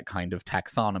do that kind of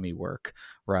taxonomy work,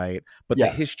 right? But the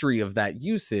history of that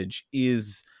usage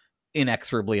is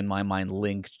inexorably, in my mind,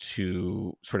 linked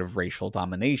to sort of racial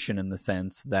domination, in the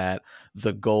sense that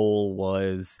the goal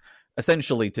was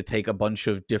essentially to take a bunch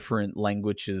of different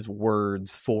languages'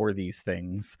 words for these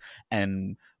things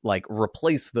and like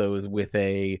replace those with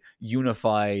a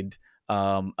unified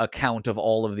account of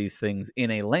all of these things in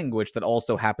a language that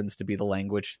also happens to be the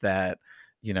language that,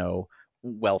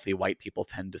 wealthy white people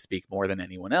tend to speak more than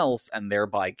anyone else, and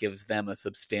thereby gives them a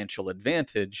substantial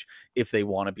advantage if they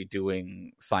want to be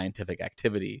doing scientific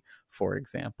activity, for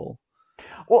example.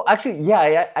 Well, actually,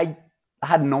 yeah, I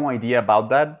had no idea about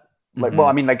that. Like, well,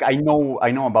 I mean, like I know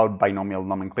about binomial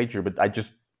nomenclature, but I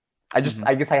guess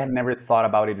I had never thought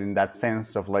about it in that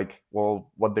sense of like,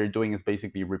 well, what they're doing is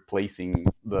basically replacing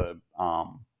the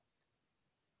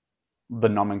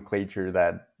nomenclature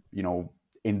that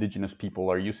indigenous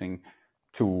people are using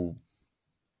to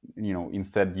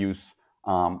instead use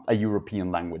a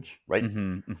European language, right?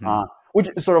 Which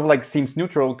sort of like seems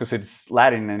neutral because it's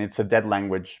Latin and it's a dead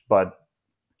language, but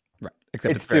right.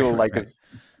 Except it's still like right.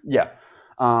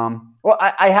 Well,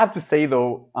 I have to say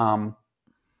though,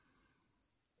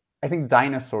 I think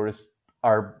dinosaurs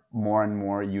are more and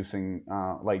more using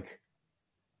like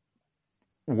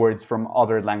words from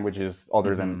other languages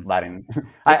other than Latin.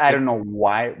 I don't know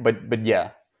why, but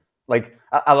yeah, like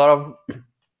a lot of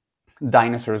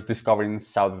dinosaurs discovered in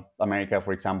South America,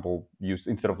 for example, use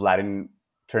instead of Latin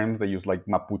terms, they use like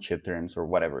Mapuche terms or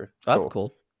whatever. That's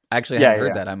cool. Actually, I haven't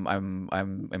heard that.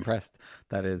 I'm impressed.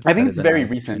 That is. I think it's very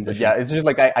nice recent. transition. Yeah, it's just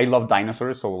like I love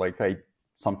dinosaurs, so like I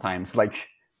sometimes like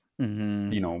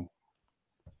but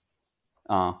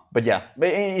yeah, but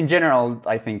in general,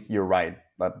 I think you're right.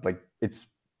 But like it's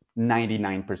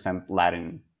 99%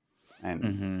 Latin,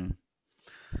 and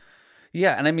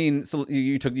yeah, and I mean, so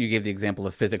you gave the example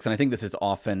of physics, and I think this is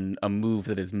often a move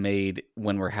that is made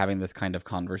when we're having this kind of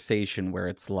conversation where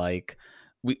it's like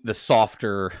the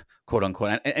softer, quote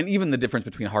unquote, and even the difference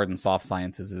between hard and soft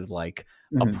sciences is like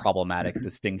a problematic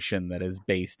distinction that is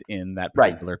based in that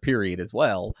particular period as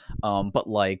well. But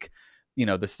like,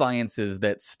 the sciences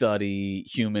that study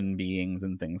human beings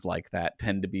and things like that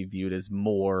tend to be viewed as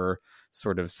more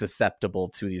sort of susceptible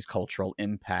to these cultural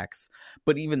impacts.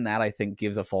 But even that, I think,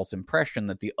 gives a false impression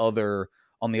that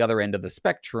on the other end of the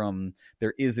spectrum,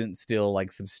 there isn't still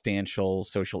like substantial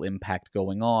social impact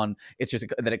going on. It's just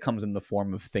that it comes in the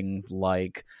form of things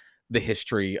like the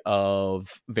history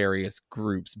of various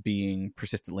groups being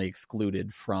persistently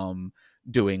excluded from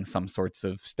doing some sorts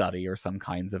of study or some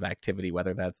kinds of activity,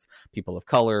 whether that's people of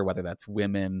color, whether that's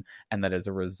women, and that as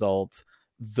a result,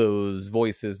 those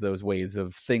voices, those ways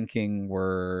of thinking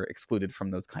were excluded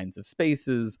from those kinds of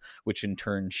spaces, which in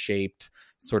turn shaped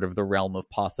sort of the realm of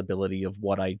possibility of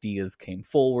what ideas came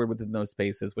forward within those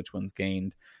spaces, which ones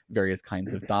gained various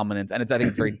kinds of dominance. And I think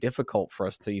it's very difficult for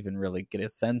us to even really get a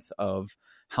sense of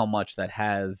how much that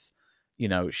has,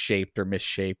 shaped or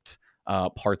misshaped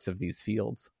parts of these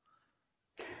fields.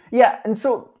 Yeah, and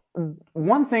so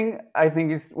one thing I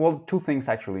think is, well, two things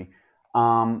actually.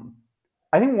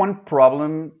 I think one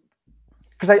problem,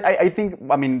 because I think,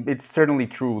 I mean, it's certainly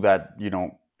true that,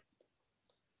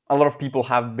 a lot of people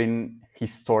have been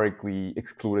historically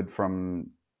excluded from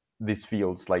these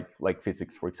fields, like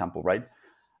physics, for example, right?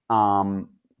 And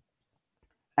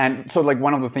so, like,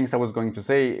 one of the things I was going to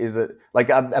say is that, like,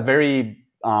 a very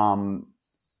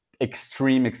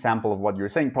extreme example of what you're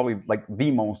saying, probably like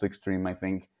the most extreme, I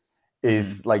think,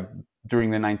 is like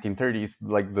during the 1930s,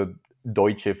 like the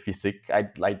Deutsche Physik. I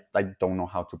don't know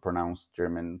how to pronounce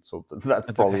German, so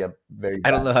that's probably okay. a very. I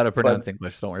don't know how to pronounce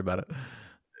English. Don't worry about it.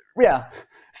 Yeah.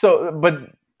 So, but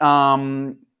I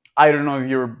don't know if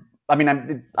you're I mean,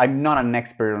 I'm not an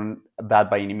expert on that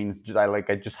by any means.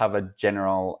 I just have a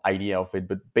general idea of it.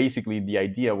 But basically, the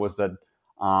idea was that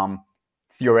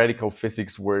theoretical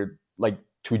physics were like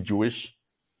too Jewish.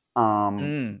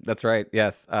 That's right.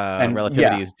 Yes, And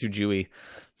relativity is too Jewy.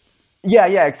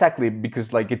 yeah, exactly.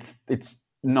 Because like it's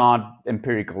not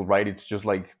empirical, right? It's just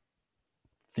like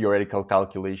theoretical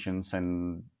calculations,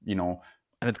 and and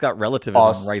it's got relativism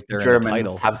us right there Germans in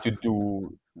the title. have to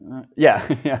do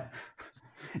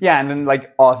yeah, and then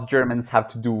like us Germans have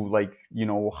to do like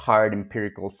hard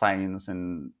empirical science,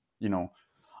 and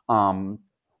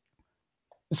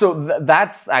so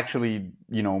that's actually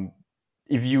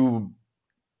if you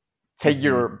take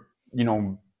your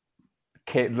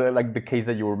like the case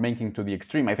that you were making to the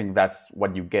extreme, I think that's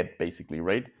what you get basically,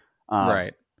 right?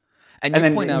 Right. And you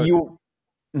then point out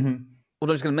Mhm. Well,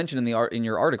 I was going to mention in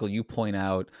your article, you point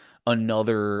out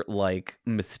another like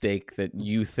mistake that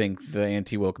you think the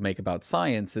anti-woke make about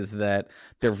science is that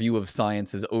their view of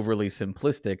science is overly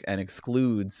simplistic and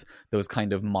excludes those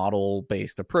kind of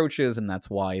model-based approaches, and that's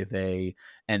why they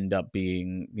end up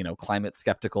being, climate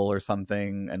skeptical or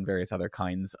something, and various other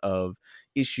kinds of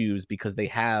issues, because they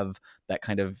have that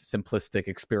kind of simplistic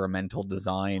experimental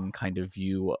design kind of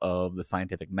view of the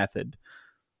scientific method.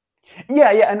 Yeah,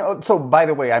 and so by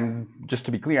the way, just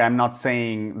to be clear, I'm not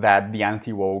saying that the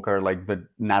anti-woke are like the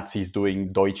Nazis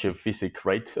doing Deutsche Physik,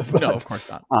 right? No, of course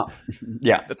not.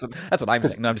 Yeah, that's what I'm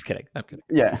saying. No, I'm just kidding. I'm kidding.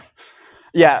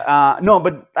 Yeah. No,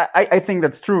 but I think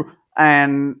that's true,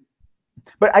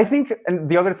 but I think, and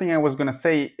the other thing I was gonna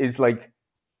say is like,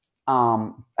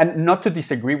 and not to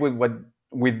disagree with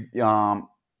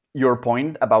your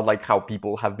point about like how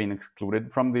people have been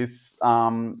excluded from this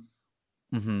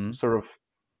sort of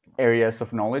areas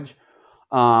of knowledge.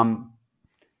 But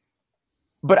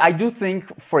I do think,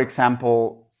 for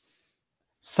example,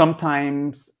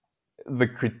 sometimes the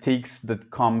critiques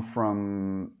that come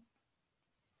from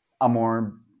a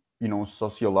more,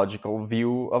 sociological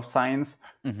view of science,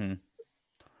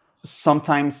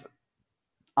 sometimes,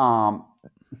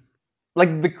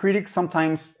 like the critics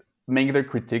sometimes make their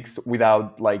critiques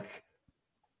without like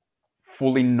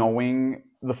fully knowing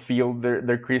the field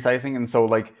they're criticizing, and so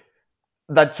like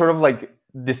that sort of like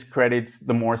discredits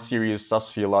the more serious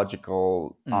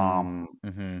sociological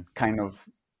kind of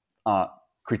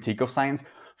critique of science.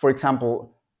 For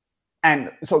example,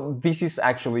 and so this is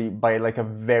actually by like a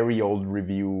very old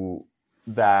review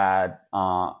that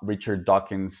Richard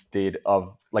Dawkins did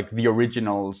of like the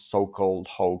original so-called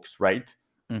hoax, right?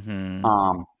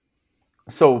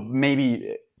 So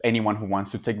maybe anyone who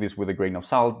wants to take this with a grain of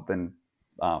salt, then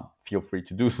feel free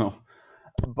to do so.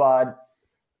 But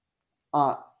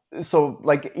so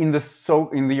like in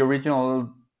the original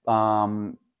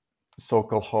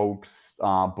so-called hoax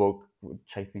book,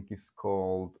 which I think is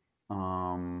called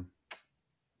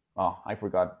I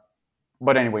forgot,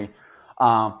 but anyway,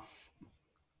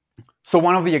 so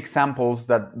one of the examples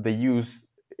that they use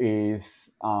is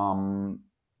I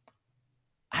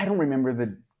don't remember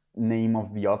the name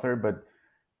of the author, but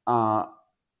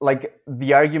like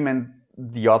the argument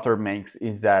the author makes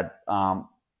is that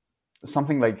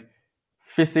something like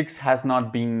physics has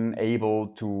not been able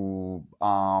to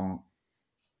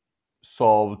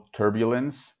solve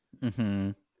turbulence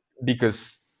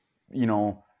because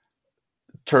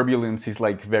turbulence is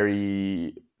like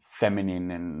very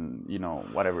feminine and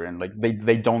whatever, and like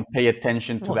they don't pay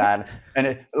attention to that,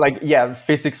 and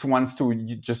physics wants to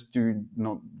just do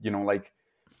like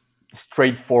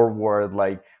straightforward,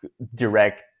 like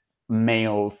direct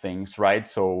male things, right?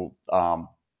 So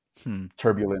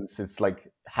turbulence is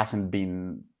like hasn't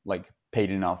been like paid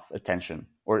enough attention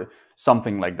or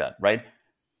something like that, right?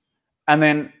 And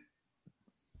then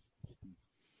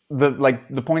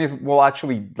the point is, well,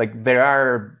 actually, like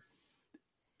there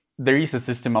is a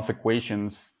system of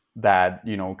equations that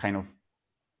kind of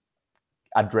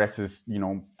addresses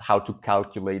how to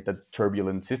calculate the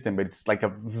turbulent system, but it's like a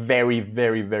very,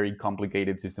 very, very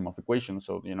complicated system of equations.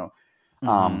 So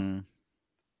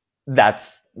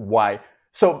that's why.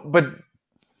 So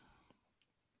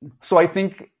I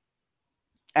think,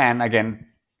 and again,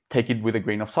 take it with a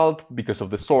grain of salt because of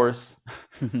the source.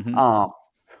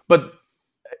 But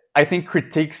I think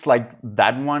critiques like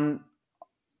that one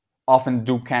often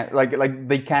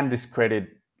they can discredit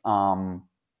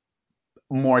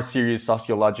more serious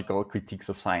sociological critiques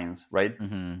of science, right?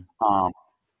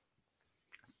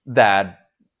 That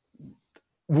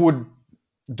would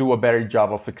do a better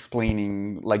job of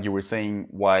explaining, like you were saying,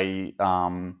 why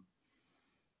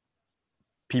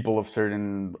people of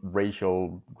certain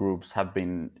racial groups have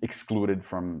been excluded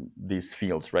from these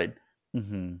fields, right?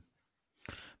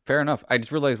 Fair enough. I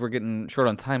just realized we're getting short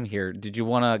on time here. Did you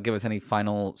want to give us any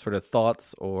final sort of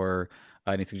thoughts or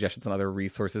any suggestions on other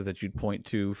resources that you'd point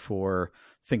to for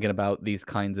thinking about these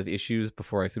kinds of issues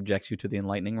before I subject you to the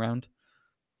enlightening round?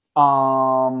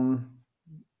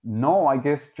 No, I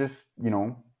guess just,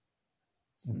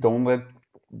 don't let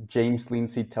James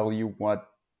Lindsay tell you what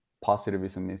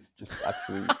positivism is. Just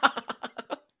actually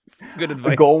good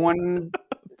advice. Go and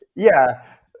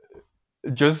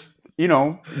just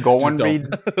go and read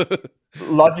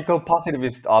logical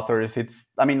positivist authors. It's,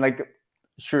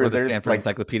 sure, or the there's Stanford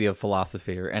Encyclopedia of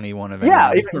Philosophy or any one of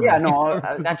actually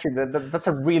that's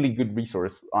a really good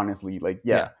resource, honestly.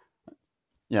 Yeah.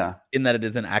 In that it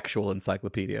is an actual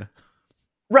encyclopedia.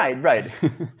 Right.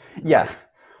 Yeah.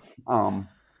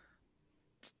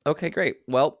 Okay, great.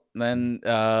 Well, then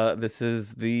this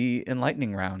is the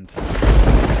enlightening round.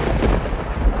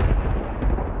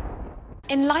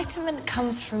 Enlightenment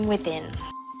comes from within.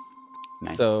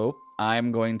 Nice. So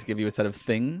I'm going to give you a set of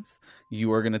things.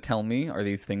 You are going to tell me, are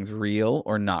these things real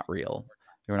or not real?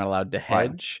 You're not allowed to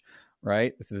hedge,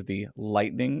 right? This is the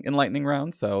enlightening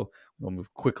round, so we'll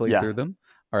move quickly through them.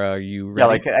 Are you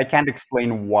ready? Yeah, I can't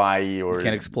explain why or... You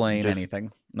can't explain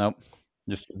anything. Nope.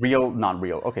 Just real, not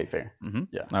real. Okay, fair. Mm-hmm.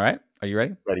 Yeah. All right. Are you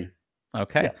ready? Ready.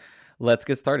 Okay. Yeah. Let's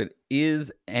get started.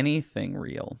 Is anything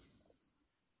real?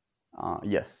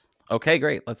 Yes. Okay,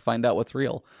 great. Let's find out what's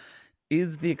real.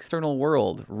 Is the external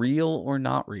world real or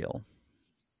not real?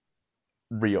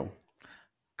 Real.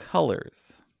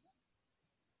 Colors?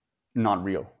 Not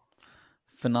real.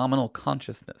 Phenomenal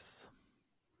consciousness?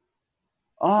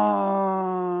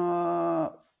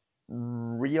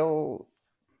 Real.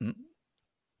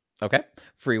 Okay.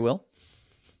 Free will?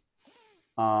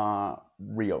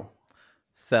 Real.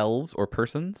 Selves or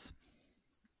persons?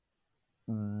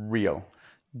 Real.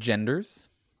 Genders?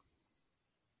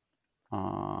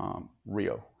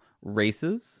 Real.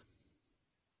 Races?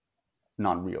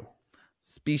 Not real.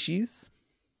 Species?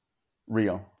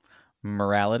 Real.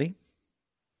 Morality?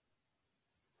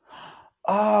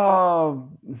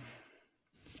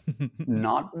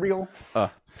 Not real.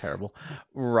 Terrible.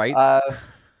 Rights?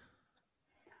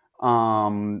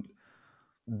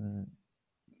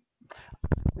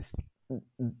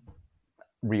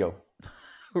 Real.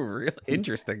 Real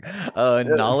interesting.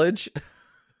 Knowledge?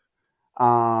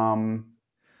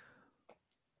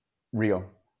 Real.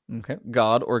 Okay.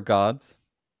 God or gods?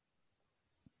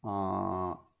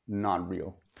 Not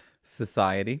real.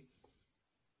 Society?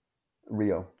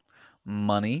 Real.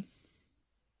 Money?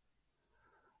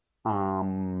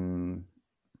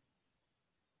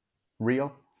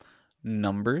 Real.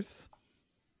 Numbers?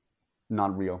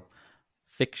 Not real.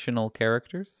 Fictional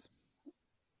characters?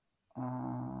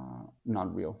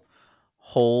 Not real.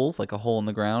 Holes, like a hole in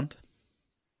the ground?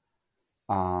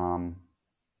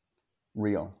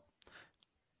 Real.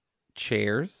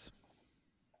 Chairs?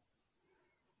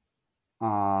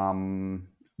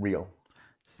 Real.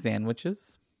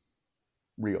 Sandwiches?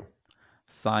 Real.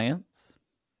 Science?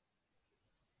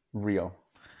 Real.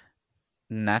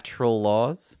 Natural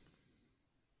laws?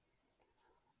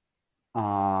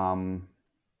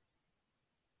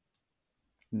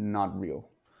 Not real.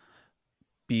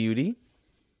 Beauty?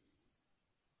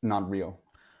 Not real.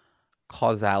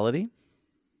 Causality?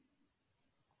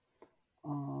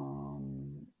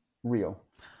 Real.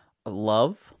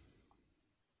 Love?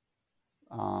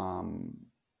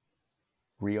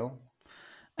 Real.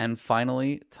 And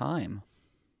finally, time.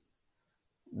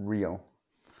 Real.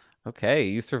 Okay,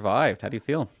 you survived. How do you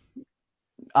feel?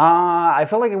 I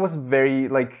felt like it was very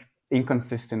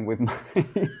inconsistent with my.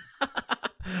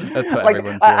 That's what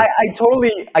everyone feels.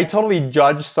 I totally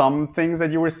judge some things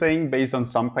that you were saying based on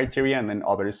some criteria, and then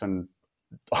others on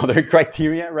other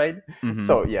criteria, right? Mm-hmm.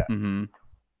 So yeah. Mm-hmm.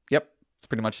 Yep, it's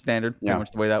pretty much standard. Pretty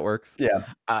much the way that works. Yeah.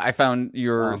 I found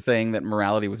you're saying that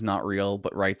morality was not real,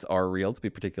 but rights are real. To be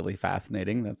particularly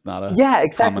fascinating. That's not a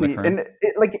exactly. common And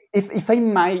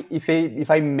if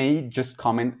I may just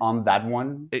comment on that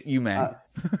one, you may.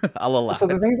 I'll allow. So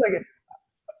the thing is,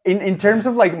 in terms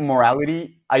of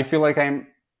morality, I feel like I'm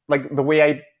the way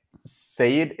I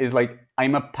say it is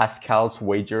I'm a Pascal's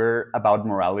wagerer about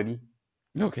morality.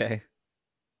 Okay.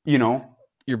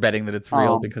 You're betting that it's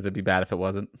real because it'd be bad if it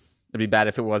wasn't. It'd be bad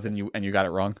if it was and you got it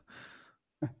wrong.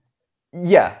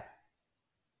 Yeah.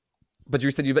 But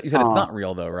you said it's not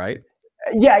real though, right?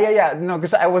 Yeah. No,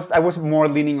 because I was more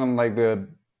leaning on the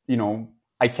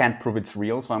I can't prove it's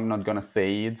real, so I'm not gonna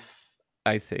say it's.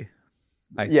 I see.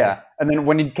 Yeah, and then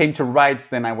when it came to rights,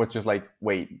 then I was just like,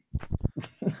 wait.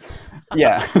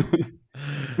 Yeah.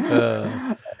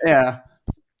 Yeah.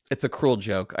 It's a cruel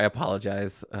joke. I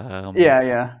apologize.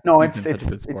 Yeah. No,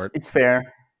 it's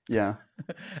fair. Yeah.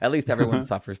 At least everyone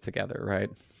suffers together, right?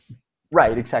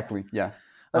 Right, exactly. Yeah.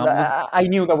 Um, this- I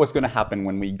knew that was going to happen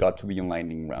when we got to the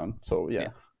enlightening round. So, yeah.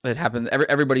 It happens.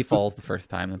 Everybody falls the first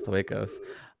time. That's the way it goes.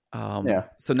 Yeah.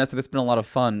 So, Nestor, this has been a lot of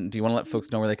fun. Do you want to let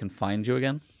folks know where they can find you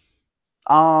again?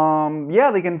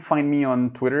 Yeah, they can find me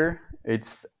on Twitter.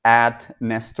 It's at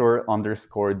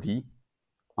Nestor_D.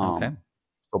 Okay.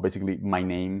 So basically my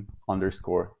name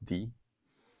 _D.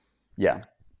 Yeah.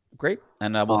 Great.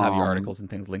 And we'll have your articles and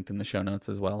things linked in the show notes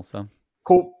as well. So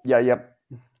cool. Yeah, yep.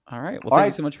 All right. Well, thank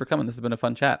you so much for coming. This has been a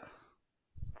fun chat.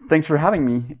 Thanks for having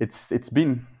me. It's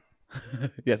been.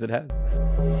 Yes, it has.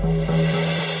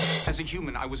 As a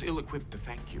human, I was ill-equipped to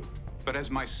thank you. But as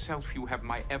myself, you have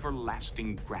my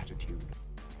everlasting gratitude.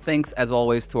 Thanks, as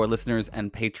always, to our listeners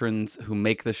and patrons who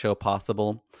make the show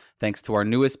possible. Thanks to our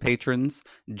newest patrons,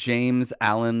 James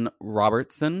Allen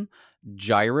Robertson,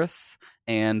 Gyrus,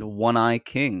 and One Eye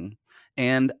King.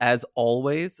 And as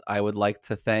always, I would like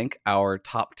to thank our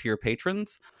top-tier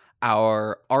patrons,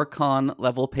 our Archon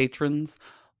level patrons,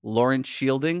 Lawrence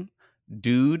Shielding,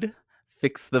 Dude,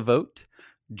 Fix the Vote,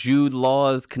 Jude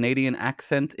Law's Canadian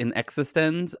accent in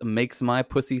Existenz makes my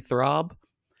pussy throb.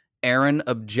 Aaron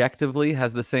objectively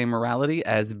has the same morality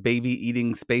as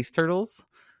baby-eating space turtles.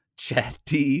 Chad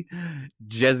D,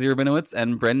 Jesse Rabinowitz,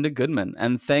 and Brenda Goodman.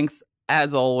 And thanks,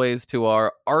 as always, to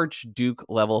our Archduke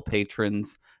level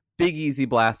patrons, Big Easy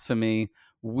Blasphemy,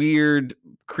 Weird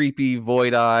Creepy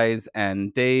Void Eyes,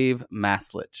 and Dave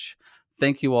Maslich.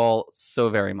 Thank you all so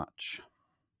very much.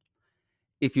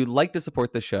 If you'd like to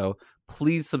support the show,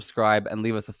 please subscribe and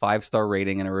leave us a 5-star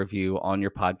rating and a review on your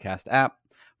podcast app.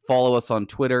 Follow us on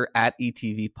Twitter at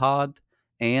ETVPod.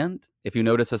 And if you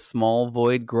notice a small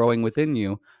void growing within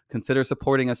you, consider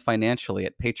supporting us financially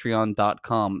at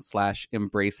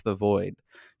patreon.com/embracethevoid.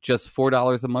 Just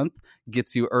 $4 a month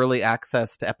gets you early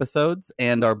access to episodes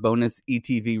and our bonus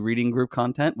ETV reading group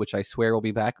content, which I swear will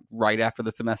be back right after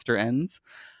the semester ends.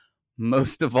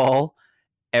 Most of all,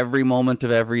 every moment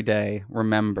of every day,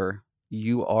 remember,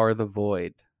 you are the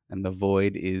void, and the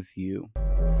void is you.